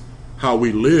is how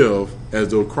we live as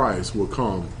though Christ will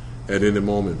come at any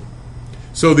moment.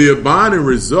 So the abiding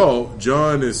result,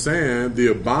 John is saying, the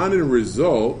abiding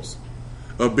results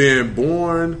of being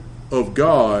born of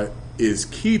God is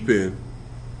keep on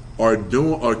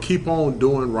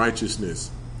doing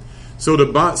righteousness.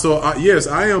 Yes,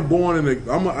 I am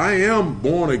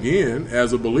born again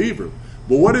as a believer.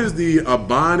 But what is the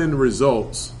abiding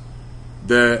results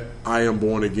that I am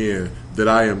born again? That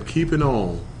I am keeping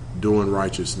on doing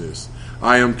righteousness.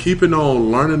 I am keeping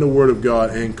on learning the word of God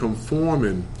and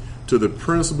conforming to the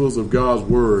principles of God's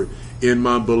word in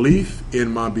my belief, in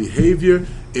my behavior,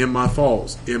 in my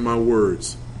thoughts, in my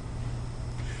words.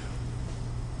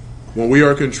 When we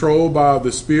are controlled by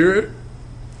the Spirit,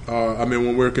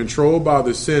 when we're controlled by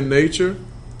the sin nature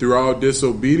through our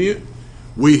disobedience,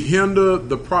 we hinder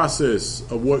the process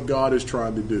of what God is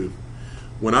trying to do.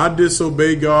 When I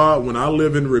disobey God, when I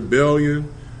live in rebellion,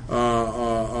 when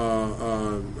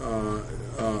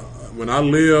I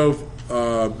live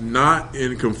not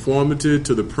in conformity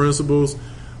to the principles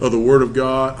of the Word of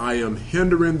God, I am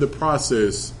hindering the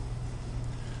process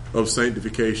of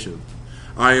sanctification.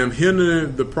 I am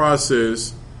hindering the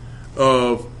process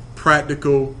of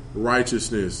practical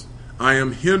righteousness. I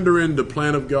am hindering the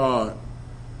plan of God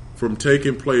from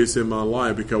taking place in my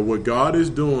life, because what God is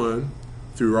doing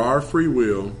through our free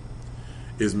will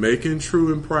is making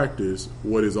true in practice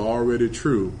what is already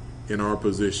true in our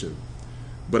position.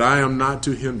 But I am not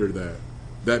to hinder that.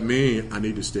 That means I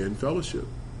need to stay in fellowship.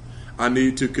 I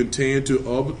need to continue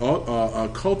to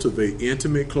cultivate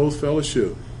intimate, close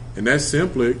fellowship. And that's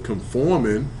simply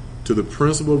conforming to the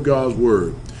principle of God's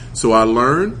word. So I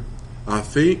learn, I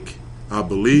think, I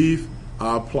believe,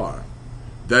 I apply.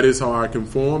 That is how I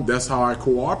conform. That's how I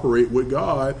cooperate with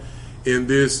God in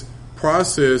this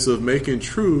process of making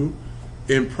true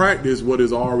in practice what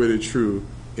is already true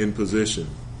in position.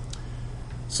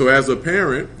 So as a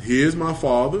parent, he is my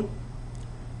father.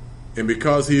 And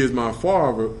because he is my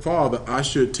father, I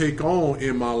should take on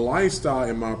in my lifestyle,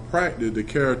 in my practice, the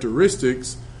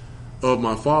characteristics of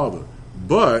my father.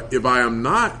 But if I am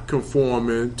not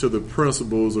conforming to the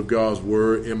principles of God's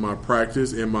word in my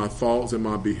practice, in my thoughts, in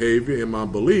my behavior, in my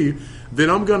belief, then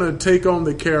I'm going to take on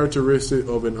the characteristic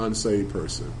of an unsaved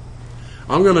person.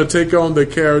 I'm going to take on the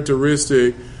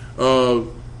characteristic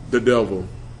of the devil.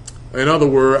 In other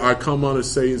words, I come under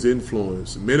Satan's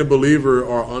influence. Many believers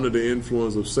are under the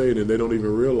influence of Satan, and they don't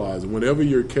even realize it. Whenever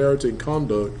your character and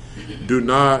conduct do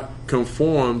not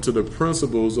conform to the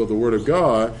principles of the Word of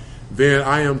God, then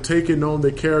I am taking on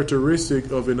the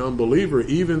characteristic of an unbeliever,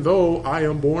 even though I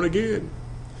am born again.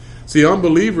 See,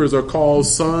 unbelievers are called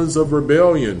sons of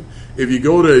rebellion. If you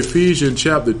go to Ephesians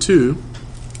chapter 2,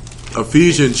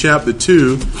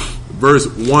 verse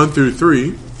 1 through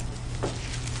 3,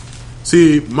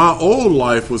 see, my old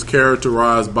life was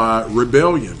characterized by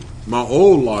rebellion. My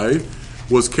old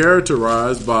life was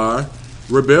characterized by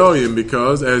rebellion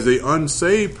because as an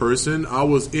unsaved person, I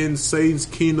was in Satan's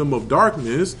kingdom of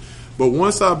darkness. But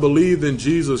once I believed in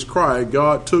Jesus Christ,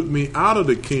 God took me out of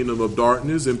the kingdom of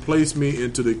darkness and placed me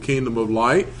into the kingdom of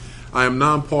light. I am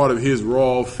now part of his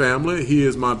royal family. He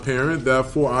is my parent.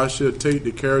 Therefore, I should take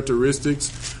the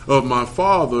characteristics of my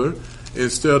father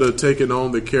instead of taking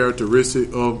on the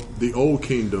characteristic of the old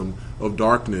kingdom of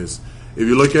darkness. If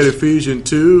you look at Ephesians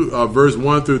 2, verse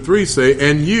 1 through 3, say,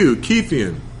 and you,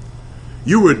 Keithian,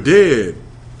 you were dead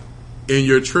in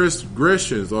your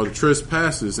transgressions or the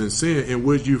trespasses and sin in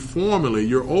which you formerly,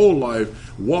 your old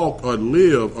life, walked or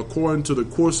lived according to the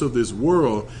course of this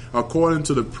world, according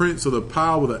to the prince of the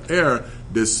power of the air,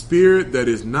 the spirit that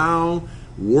is now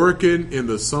working in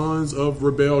the sons of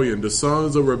rebellion. The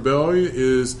sons of rebellion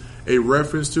is a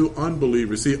reference to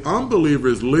unbelievers. See,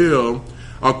 unbelievers live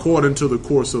according to the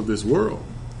course of this world,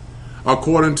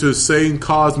 according to Satan's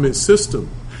cosmic system.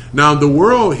 Now, the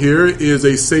world here is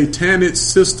a satanic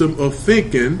system of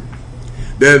thinking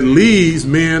that leads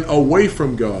men away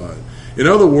from God. In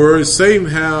other words, Satan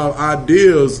have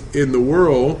ideas in the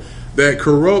world that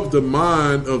corrupt the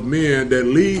mind of men, that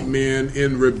lead men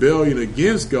in rebellion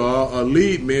against God, or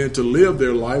lead men to live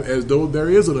their life as though there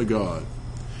isn't a God.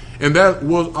 And that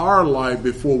was our life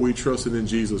before we trusted in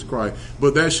Jesus Christ.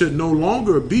 But that should no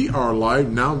longer be our life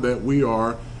now that we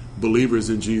are believers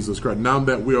in Jesus Christ. Now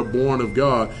that we are born of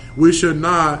God, we should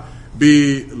not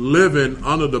be living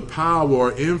under the power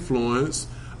or influence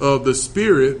of the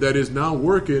spirit that is now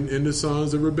working in the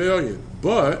sons of rebellion.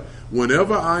 But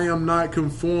whenever I am not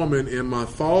conforming in my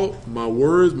thought, my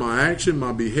words, my action,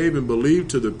 my behavior and belief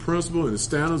to the principle and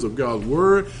standards of God's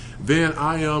word, then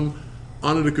I am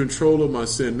under the control of my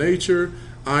sin nature.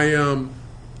 I am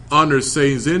under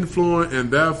Satan's influence, and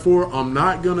therefore I'm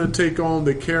not going to take on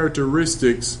the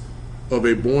characteristics of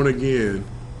a born-again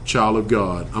child of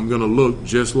God. I'm going to look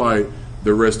just like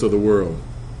the rest of the world.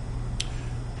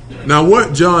 Now,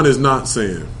 what John is not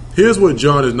saying. Here's what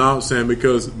John is not saying,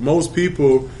 because most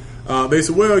people, they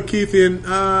say, well, Keithian,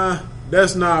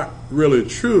 that's not really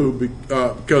true,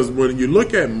 because when you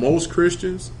look at most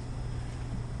Christians,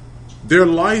 their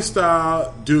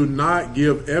lifestyle do not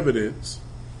give evidence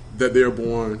that they're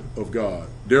born of God.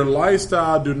 Their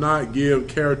lifestyle do not give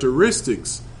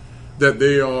characteristics that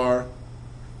they are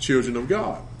children of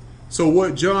God. So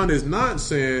what John is not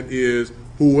saying is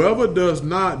whoever does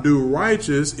not do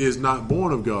righteous is not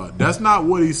born of God. That's not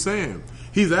what he's saying.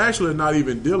 He's actually not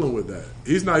even dealing with that.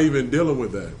 He's not even dealing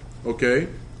with that. Okay?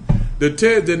 The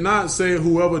text did not say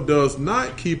whoever does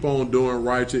not keep on doing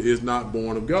righteous is not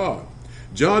born of God.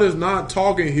 John is not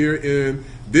talking here in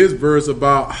this verse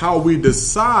about how we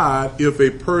decide if a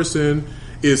person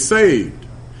is saved.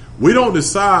 We don't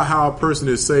decide how a person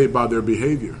is saved by their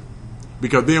behavior,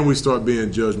 because then we start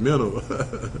being judgmental.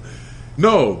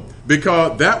 No,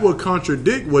 because that would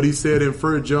contradict what he said in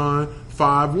 1 John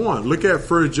 5:1. Look at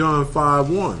 1 John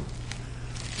 5:1.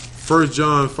 1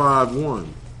 John 5:1.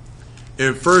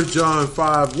 In 1 John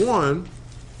 5:1,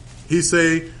 he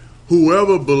say,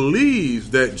 whoever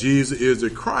believes that Jesus is the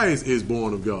Christ is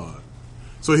born of God.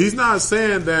 So he's not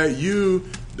saying that you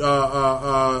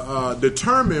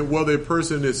determine whether a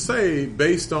person is saved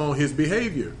based on his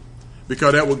behavior,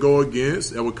 because that would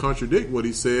contradict what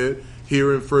he said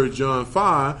here in 1 John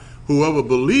 5. Whoever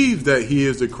believes that he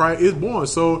is the Christ is born.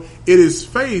 So it is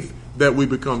faith that we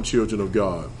become children of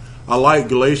God. I like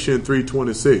Galatians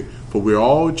 3:26. For we are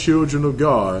all children of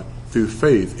God through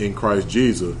faith in Christ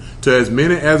Jesus. To as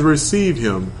many as receive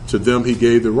him, to them he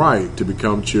gave the right to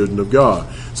become children of God.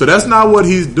 So that's not what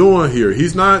he's doing here.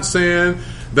 He's not saying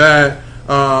that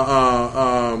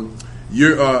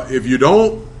if you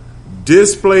don't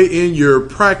display in your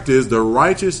practice the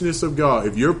righteousness of God,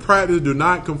 if your practice do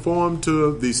not conform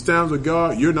to the standards of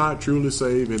God, you're not truly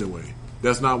saved anyway.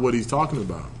 That's not what he's talking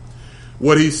about.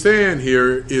 What he's saying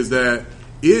here is that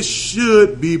it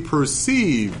should be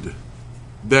perceived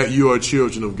that you are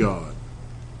children of God.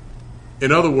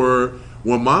 In other words,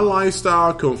 when my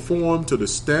lifestyle conforms to the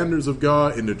standards of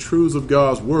God and the truths of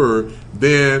God's word,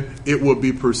 then it will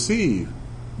be perceived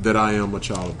that I am a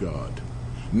child of God.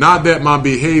 Not that my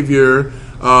behavior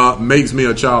makes me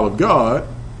a child of God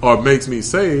or makes me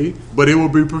saved, but it will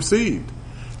be perceived.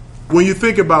 When you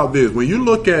think about this, when you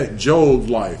look at Job's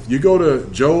life, you go to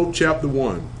Job chapter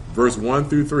 1, verse 1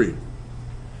 through 3.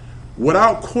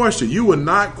 Without question, you will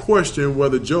not question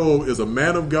whether Job is a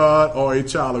man of God or a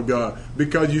child of God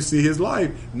because you see his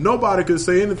life. Nobody could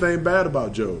say anything bad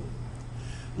about Job.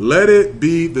 Let it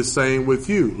be the same with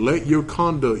you. Let your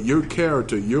conduct, your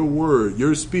character, your word,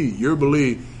 your speech, your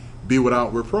belief be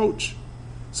without reproach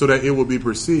so that it will be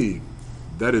perceived.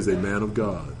 That is a man of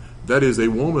God. That is a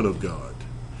woman of God.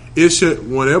 It should,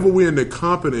 whenever we're in the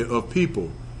company of people,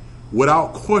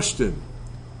 without question,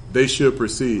 they should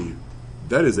perceive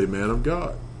that is a man of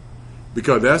God.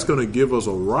 Because that's going to give us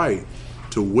a right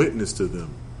to witness to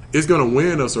them. It's going to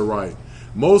win us a right.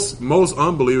 Most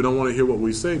unbelievers don't want to hear what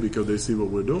we say because they see what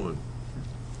we're doing.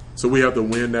 So we have to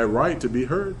win that right to be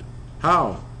heard.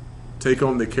 How? Take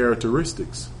on the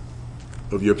characteristics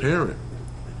of your parent.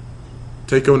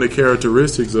 Take on the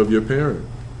characteristics of your parent.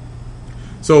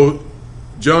 So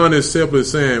John is simply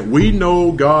saying, we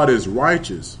know God is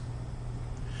righteous.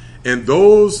 And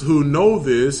those who know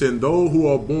this and those who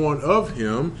are born of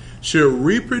him should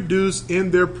reproduce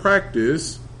in their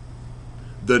practice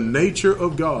the nature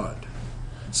of God,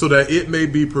 so that it may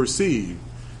be perceived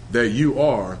that you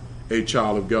are a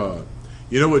child of God.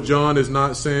 You know what John is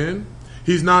not saying?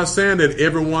 He's not saying that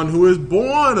everyone who is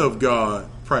born of God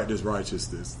practice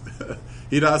righteousness.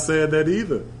 He's not saying that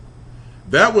either.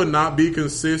 That would not be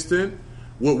consistent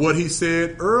with what he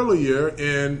said earlier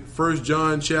in 1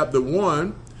 John chapter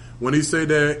 1, when he said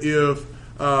that if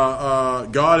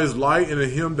God is light and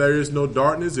in him there is no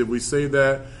darkness, if we say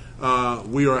that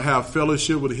we have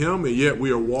fellowship with him and yet we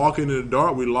are walking in the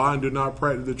dark, we lie and do not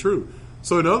practice the truth.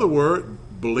 So in other words,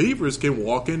 believers can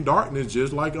walk in darkness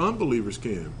just like unbelievers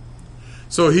can.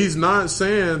 So he's not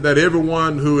saying that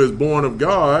everyone who is born of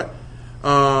God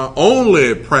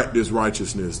only practice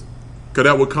righteousness, because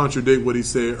that would contradict what he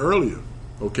said earlier.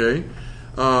 Okay?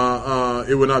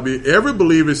 It would not be. Every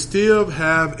believer still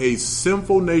have a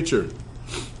sinful nature.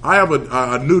 I have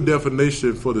a new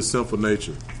definition for the sinful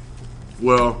nature.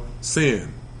 Well,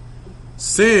 sin.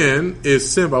 Sin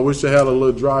is simple. I wish I had a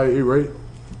little dry erase.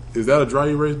 Is that a dry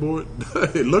erase board?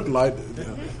 It looked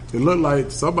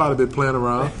like somebody been playing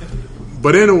around.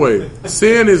 But anyway,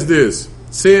 sin is this.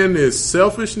 Sin is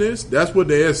selfishness. That's what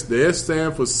the S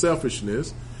stand for,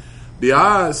 selfishness. The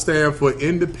I stand for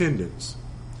independence.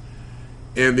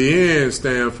 And the N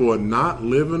stand for not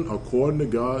living according to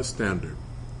God's standard.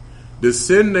 The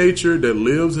sin nature that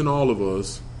lives in all of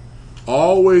us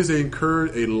always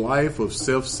encouraged a life of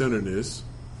self-centeredness.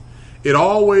 It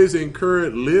always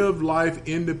encouraged live life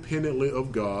independently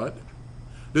of God.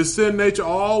 The sin nature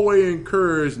always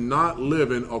encouraged not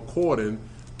living according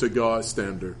to God's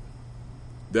standard.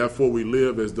 Therefore, we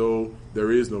live as though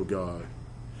there is no God.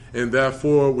 And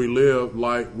therefore, we live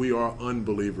like we are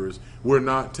unbelievers. We're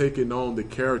not taking on the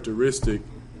characteristic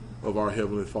of our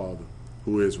Heavenly Father,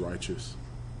 who is righteous.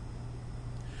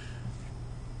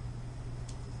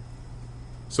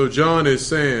 So John is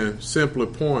saying, simply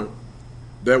point,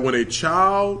 that when a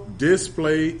child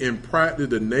displays and practices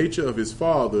the nature of his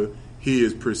father, he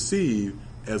is perceived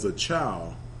as a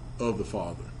child of the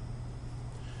Father.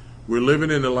 We're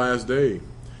living in the last day.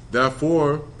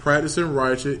 Therefore, practicing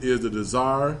righteousness is the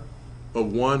desire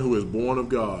of one who is born of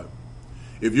God.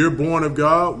 If you're born of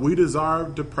God, we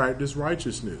desire to practice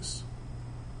righteousness.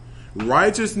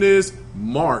 Righteousness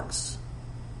marks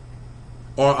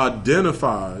or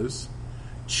identifies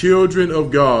children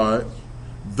of God,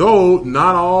 though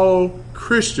not all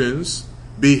Christians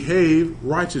behave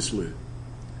righteously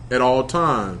at all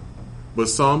times, but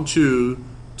some choose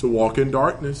to walk in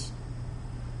darkness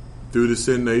through the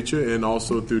sin nature and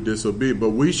also through disobedience. But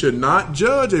we should not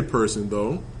judge a person,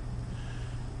 though,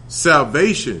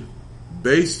 salvation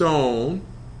based on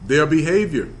their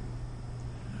behavior,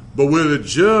 but we're to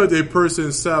judge a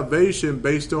person's salvation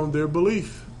based on their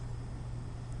belief.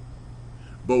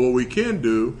 But what we can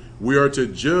do, we are to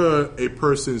judge a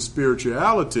person's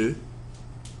spirituality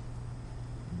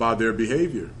by their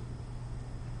behavior.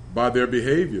 By their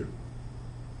behavior.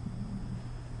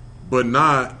 But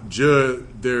not judge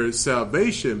their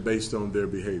salvation based on their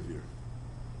behavior.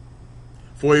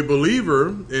 For a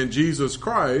believer in Jesus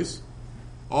Christ,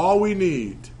 all we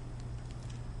need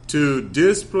to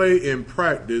display and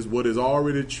practice what is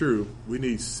already true, we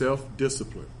need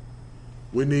self-discipline.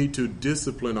 We need to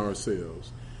discipline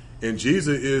ourselves. And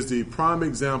Jesus is the prime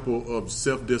example of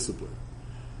self-discipline.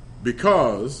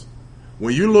 Because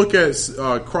when you look at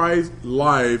Christ's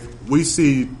life, we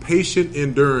see patient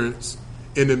endurance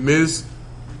in the midst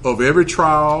of every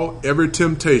trial, every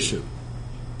temptation.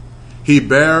 He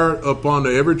bare upon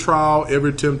every trial,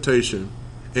 every temptation,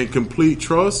 in complete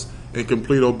trust and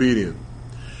complete obedience.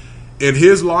 In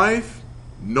his life,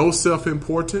 no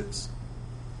self-importance,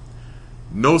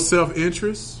 no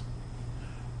self-interest,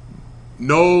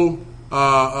 no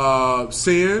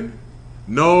sin,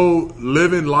 no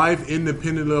living life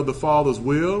independent of the Father's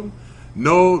will,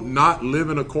 no not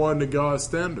living according to God's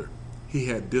standard. He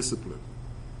had discipline.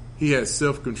 He had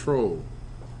self-control,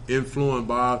 influenced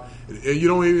by, and you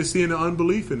don't even see any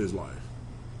unbelief in his life.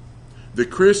 The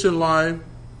Christian life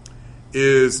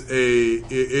is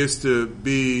to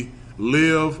be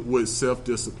live with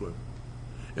self-discipline.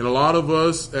 And a lot of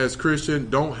us as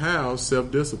Christians don't have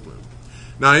self-discipline.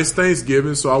 Now it's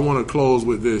Thanksgiving, so I want to close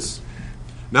with this.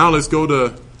 Now let's go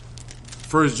to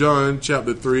 1 John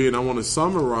chapter 3, and I want to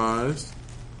summarize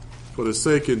for the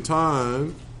sake of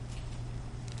time.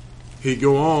 He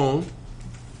go on,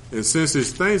 and since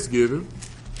it's Thanksgiving,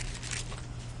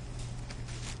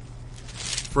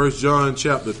 1 John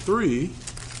chapter 3,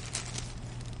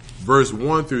 verse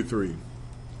 1 through 3.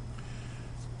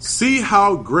 See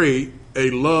how great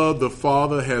a love the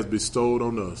Father has bestowed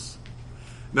on us.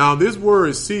 Now this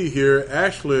word see here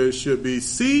actually should be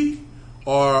see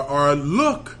or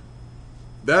look.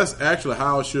 That's actually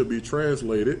how it should be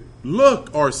translated.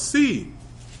 Look or see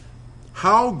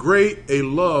how great a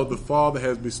love the Father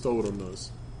has bestowed on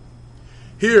us.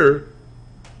 Here,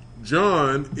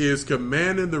 John is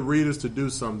commanding the readers to do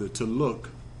something, to look.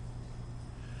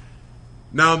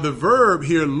 Now the verb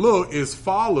here, look, is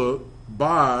followed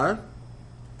by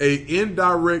an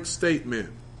indirect statement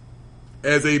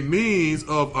as a means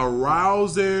of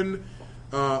arousing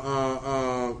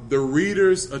the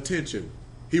reader's attention.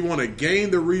 He want to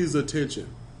gain the reader's attention.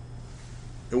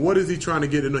 And what is he trying to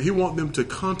get to know? He want them to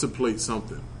contemplate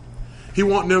something. He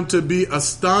want them to be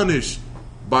astonished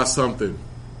by something.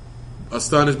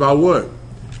 Astonished by what?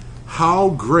 How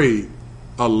great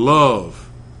a love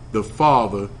the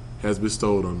Father has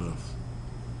bestowed on us.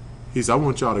 He said, I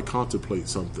want y'all to contemplate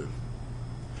something.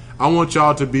 I want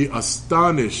y'all to be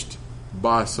astonished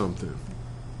by something.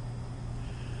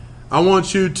 I want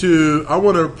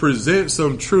to present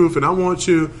some truth, and I want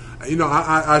you,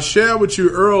 I shared with you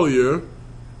earlier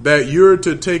that you're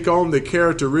to take on the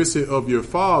characteristic of your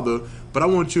Father, but I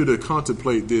want you to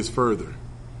contemplate this further.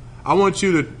 I want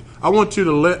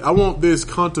this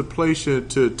contemplation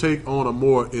to take on a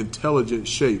more intelligent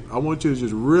shape. I want you to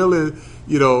just really,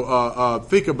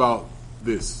 think about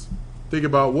this. Think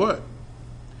about what?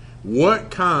 What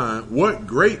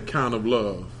great kind of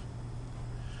love?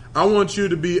 I want you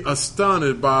to be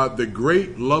astonished by the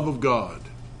great love of God.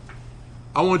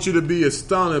 I want you to be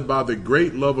astonished by the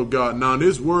great love of God. Now,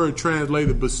 this word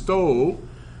translated bestow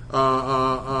from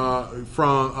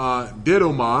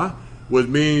didomai, which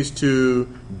means to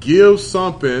give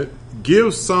something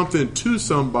to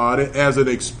somebody as an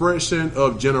expression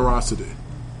of generosity.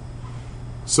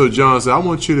 So John said, I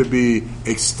want you to be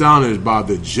astonished by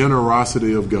the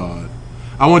generosity of God.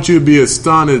 I want you to be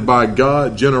astonished by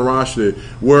God's generosity,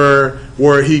 where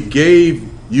he gave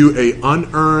you an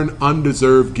unearned,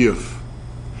 undeserved gift.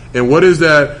 And what is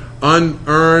that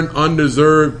unearned,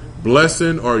 undeserved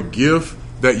blessing or gift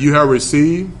that you have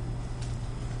received?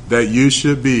 That you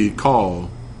should be called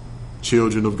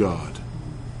children of God.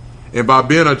 And by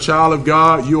being a child of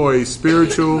God, you are a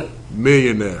spiritual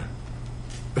millionaire.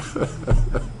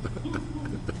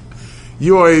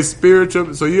 You are a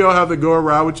spiritual, so you don't have to go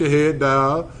around with your head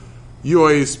down. You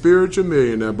are a spiritual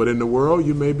millionaire, but in the world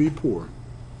you may be poor.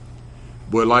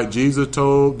 But like Jesus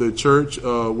told the church,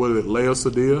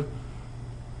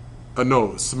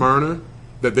 Smyrna,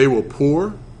 that they were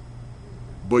poor,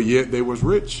 but yet they was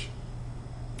rich.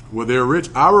 Well, they're rich.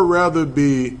 I would rather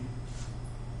be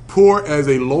poor as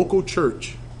a local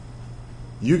church.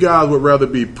 You guys would rather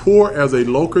be poor as a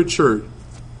local church,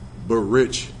 but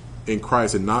rich in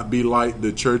Christ, and not be like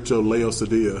the church of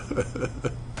Laodicea.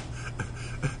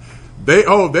 They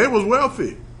was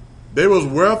wealthy. They was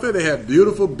wealthy. They had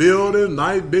beautiful buildings,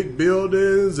 nice big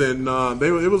buildings, and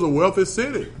it was a wealthy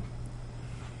city.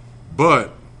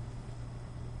 But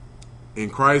in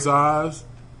Christ's eyes,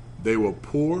 they were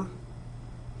poor.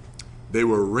 They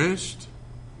were wrenched.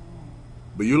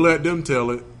 But you let them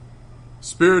tell it.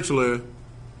 Spiritually,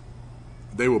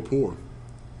 they were poor.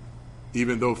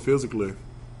 Even though physically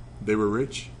they were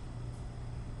rich.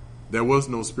 There was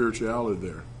no spirituality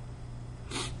there.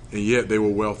 And yet they were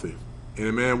wealthy.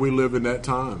 And man, we live in that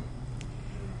time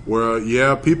where,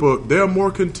 people, they're more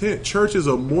content. Churches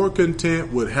are more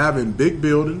content with having big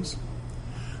buildings.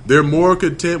 They're more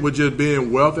content with just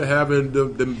being wealthy, having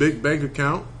the big bank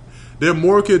account. They're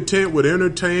more content with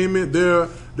entertainment.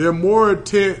 They're more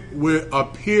content with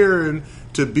appearing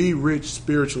to be rich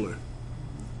spiritually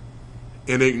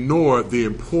and ignore the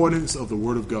importance of the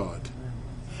Word of God.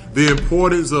 The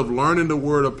importance of learning the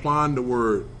Word, applying the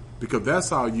Word, because that's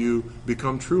how you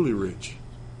become truly rich.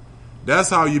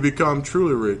 That's how you become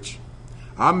truly rich.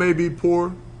 I may be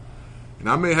poor, and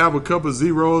I may have a couple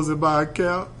zeros in my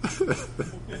account.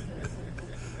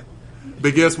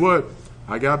 But guess what?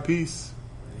 I got peace.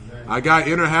 I got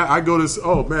inner I go to,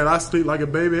 oh man, I sleep like a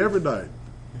baby every night.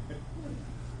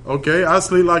 Okay, I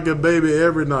sleep like a baby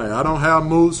every night. I don't have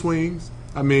mood swings.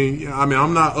 I mean,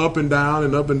 I'm not up and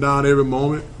down every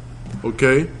moment.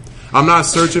 Okay, I'm not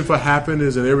searching for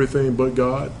happiness and everything but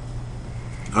God.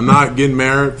 I'm not getting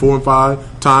married 4 and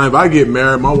 5 times. If I get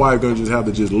married, my wife gonna just have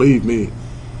to just leave me.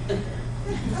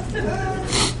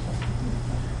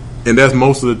 And that's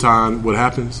most of the time what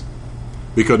happens,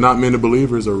 because not many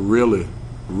believers are really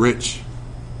rich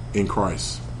in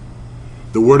Christ.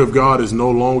 The Word of God is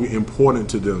no longer important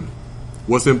to them.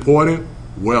 What's important?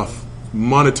 Wealth,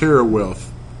 monetary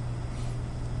wealth.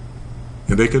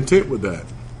 And they're content with that.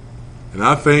 And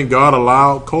I think God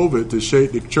allowed COVID to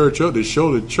shake the church up, to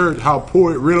show the church how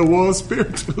poor it really was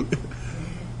spiritually.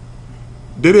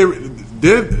 Did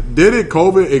it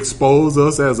COVID expose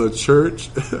us as a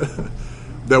church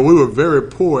that we were very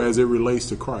poor as it relates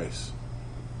to Christ?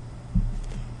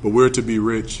 But we're to be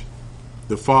rich.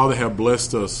 The Father have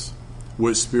blessed us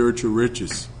with spiritual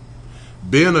riches.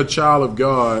 Being a child of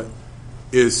God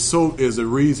is a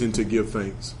reason to give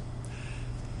thanks.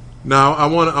 Now, I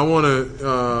want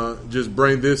to just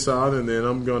bring this out, and then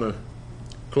I'm going to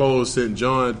close. St.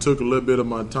 John took a little bit of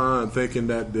my time thinking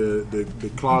that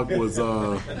the clock was...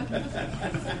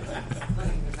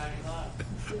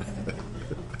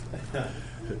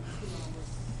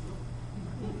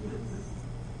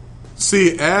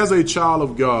 See, as a child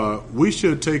of God, we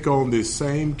should take on this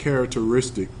same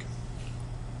characteristic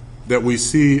that we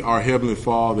see our Heavenly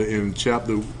Father in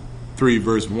chapter 3,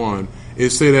 verse 1.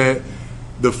 It said that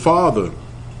the Father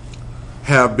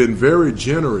have been very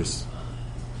generous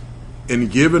in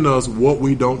giving us what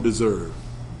we don't deserve.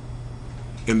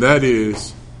 And that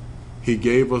is, He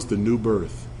gave us the new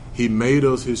birth. He made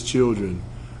us His children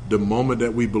the moment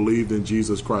that we believed in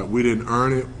Jesus Christ. We didn't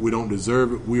earn it. We don't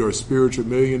deserve it. We are a spiritual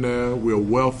millionaire. We are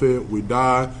wealthy. We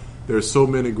die. There's so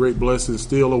many great blessings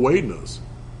still awaiting us.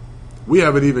 We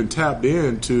haven't even tapped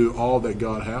into all that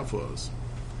God has for us.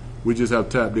 We just have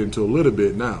tapped into a little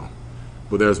bit now.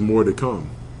 But there's more to come.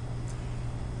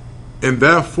 And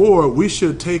therefore, we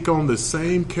should take on the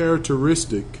same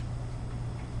characteristic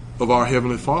of our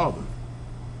Heavenly Father.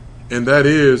 And that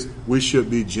is, we should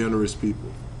be generous people.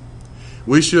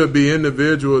 We should be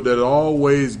individuals that are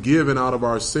always giving out of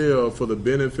ourselves for the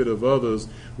benefit of others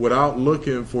without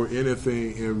looking for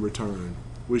anything in return.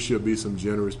 We should be some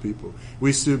generous people.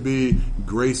 We should be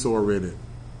grace-oriented.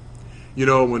 You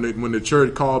know, when the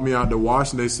church called me out to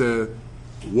Washington, they said,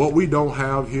 what we don't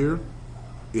have here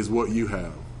is what you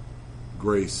have.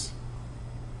 Grace.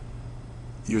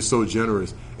 You're so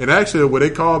generous. And actually, when they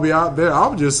called me out there, I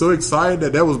was just so excited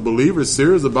that there was believers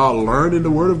serious about learning the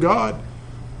Word of God.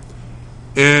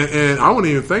 And I wasn't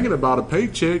even thinking about a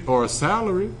paycheck or a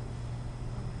salary.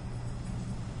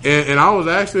 And I was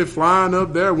actually flying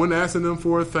up there, wasn't asking them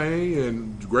for a thing.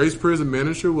 And Grace Prison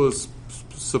Ministry was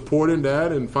supporting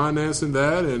that and financing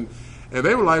that. And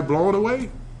they were like blown away.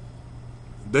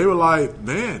 They were like,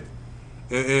 man,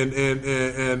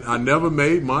 and I never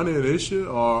made money an issue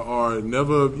or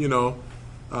never,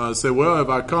 say, well, if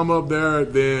I come up there,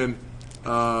 then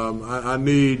I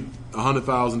need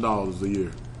 $100,000 a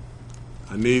year.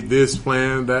 I need this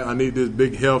plan, that I need this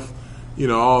big health,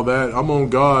 all that. I'm on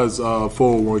God's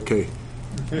 401k.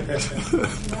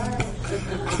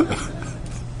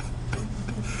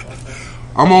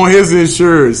 I'm on His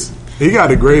insurance. He got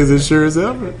the greatest insurance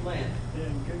ever.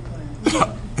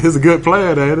 It's a good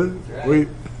plan, ain't it? Right.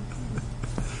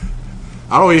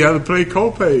 I don't even have to pay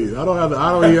copays. I don't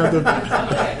even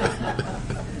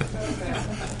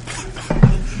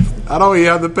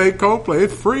have to pay copay.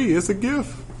 It's free. It's a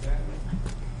gift.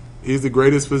 He's the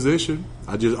greatest physician.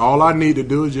 All I need to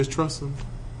do is just trust Him.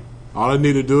 All I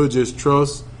need to do is just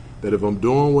trust that if I'm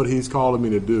doing what He's calling me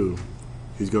to do,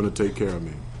 He's going to take care of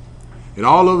me. And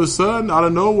all of a sudden, out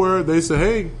of nowhere, they say,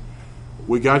 hey,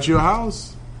 we got you a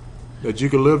house that you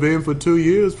can live in for 2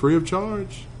 years free of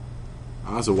charge.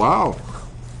 I said, wow,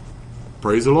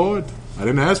 praise the Lord. I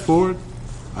didn't ask for it.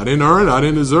 I didn't earn it. I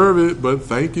didn't deserve it, but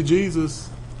thank you, Jesus.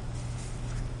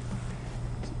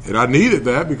 And I needed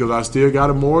that because I still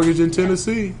got a mortgage in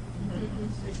Tennessee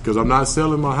because I'm not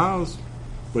selling my house,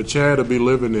 but Chad will be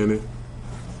living in it.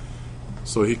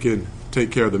 so he can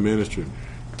take care of the ministry.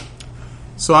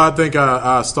 So I think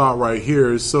I'll start right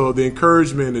here. So the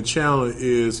encouragement and the challenge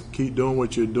is keep doing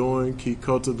what you're doing, keep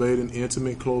cultivating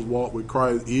intimate, close walk with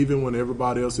Christ, even when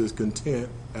everybody else is content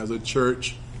as a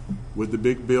church with the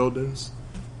big buildings,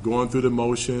 going through the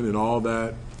motion and all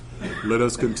that. Let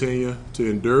us continue to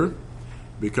endure,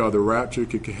 because the rapture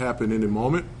could happen any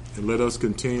moment, and let us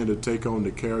continue to take on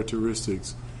the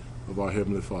characteristics of our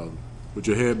Heavenly Father. With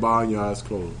your head bowed and your eyes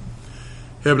closed.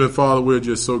 Heavenly Father, we're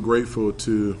just so grateful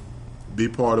to be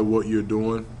part of what you're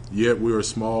doing. Yet we are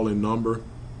small in number,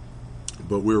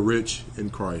 but we're rich in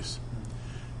Christ.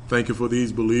 Thank you for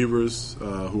these believers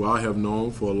who I have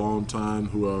known for a long time,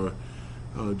 who are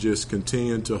just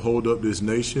continuing to hold up this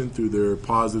nation through their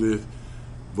positive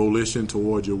volition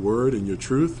toward your word and your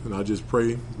truth. And I just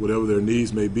pray whatever their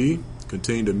needs may be,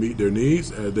 continue to meet their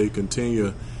needs as they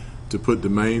continue to put the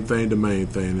main thing,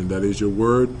 and that is your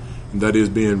word, and that is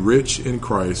being rich in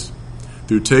Christ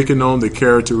through taking on the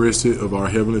characteristic of our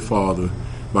Heavenly Father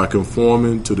by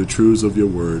conforming to the truths of your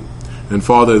word. And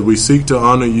Father, as we seek to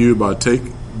honor you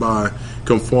by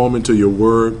conforming to your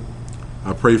word,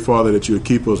 I pray, Father, that you would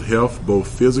keep us health both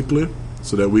physically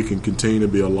so that we can continue to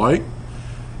be a light,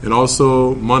 and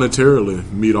also monetarily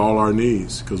meet all our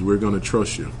needs, because we're going to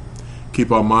trust you.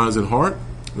 Keep our minds and heart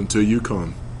until you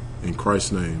come. In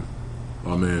Christ's name,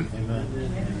 amen.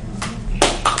 Amen.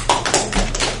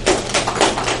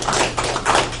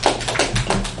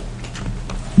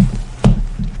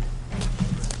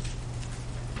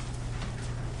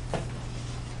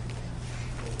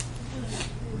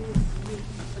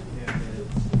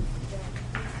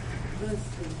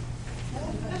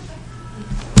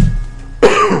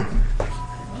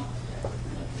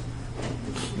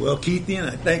 Well, Keithian,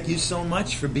 I thank you so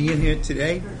much for being here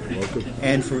today. You're welcome.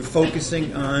 And for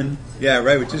focusing on,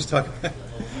 we're just talking about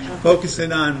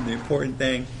focusing on the important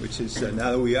thing, which is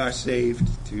now that we are saved,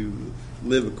 to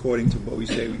live according to what we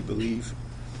say we believe.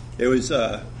 It was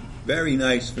very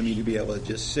nice for me to be able to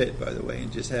just sit, by the way,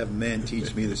 and just have men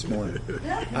teach me this morning.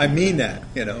 I mean that,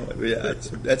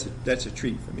 that's a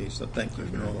treat for me, so thank you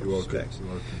in all those respects.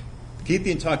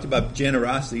 Keithian talked about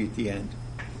generosity at the end,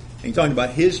 and he talked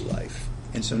about his life.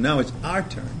 And so now it's our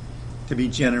turn to be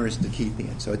generous to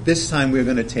Keithian. So at this time, we're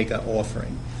going to take an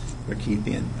offering for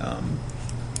Keithian.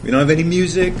 We don't have any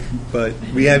music, but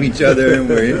we have each other, and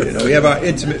we have our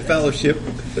intimate fellowship.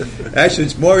 Actually,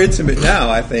 it's more intimate now,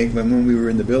 I think, than when we were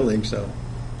in the building. So,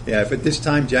 if at this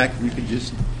time, Jack, we could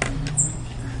just...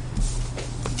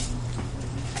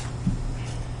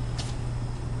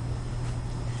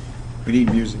 We need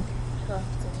music.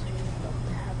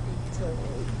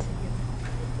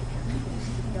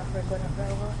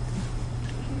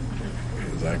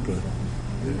 Exactly.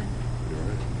 Yeah, you're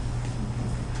right.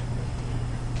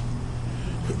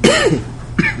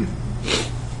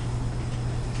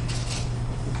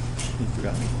 You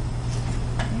forgot me.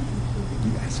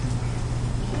 You asked me.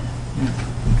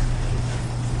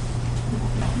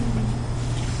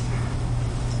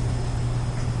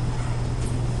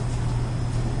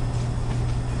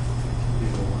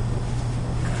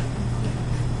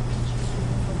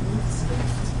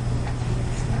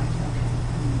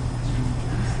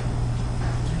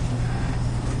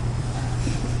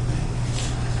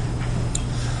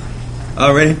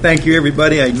 All right, thank you,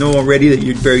 everybody. I know already that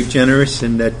you're very generous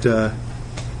and that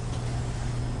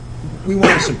we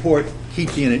want to support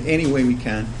Keithian in any way we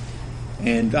can.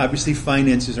 And obviously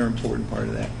finances are an important part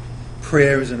of that.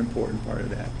 Prayer is an important part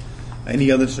of that. Any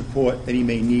other support that he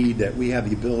may need that we have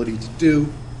the ability to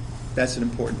do, that's an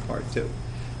important part too.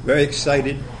 Very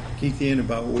excited, Keithian,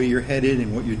 about where you're headed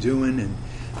and what you're doing, and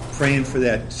praying for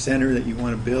that center that you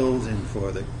want to build, and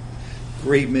for the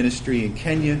great ministry in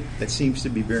Kenya that seems to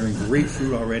be bearing great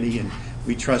fruit already, and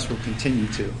we trust will continue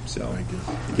to. So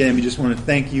again, we just want to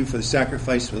thank you for the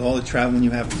sacrifice with all the traveling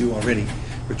you have to do already,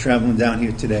 for traveling down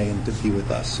here today and to be with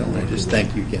us. So I just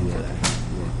thank you again for that.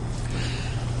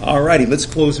 All righty, let's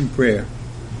close in prayer.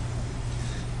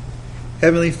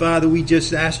 Heavenly Father, we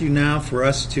just ask you now for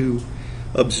us to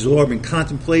absorb and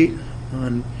contemplate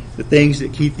on the things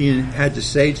that Keithian had to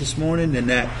say this morning,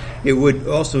 and that it would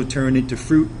also turn into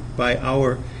fruit by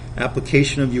our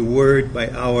application of your word, by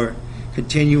our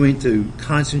continuing to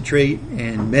concentrate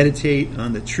and meditate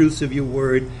on the truths of your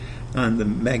word, on the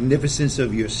magnificence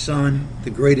of your Son, the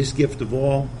greatest gift of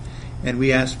all. And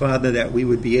we ask, Father, that we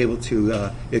would be able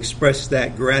to express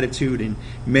that gratitude in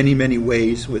many, many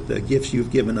ways with the gifts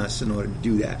you've given us in order to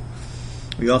do that.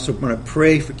 We also want to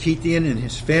pray for Keithian and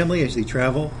his family as they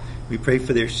travel. We pray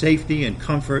for their safety and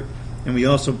comfort. And we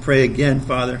also pray again,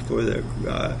 Father, for the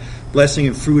blessing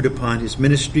and fruit upon his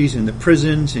ministries in the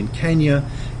prisons in Kenya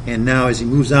And now as he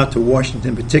moves out to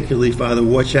Washington particularly, Father,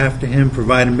 watch after him,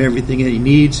 provide him everything that he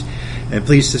needs, and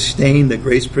please sustain the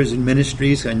Grace Prison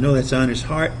Ministries. I know that's on his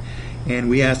heart. And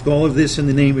we ask all of this in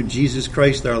the name of Jesus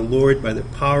Christ our Lord. By the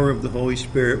power of the Holy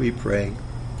Spirit we pray.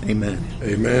 Amen.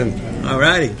 Amen. All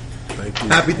righty. Thank you.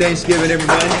 Happy Thanksgiving,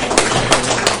 everybody.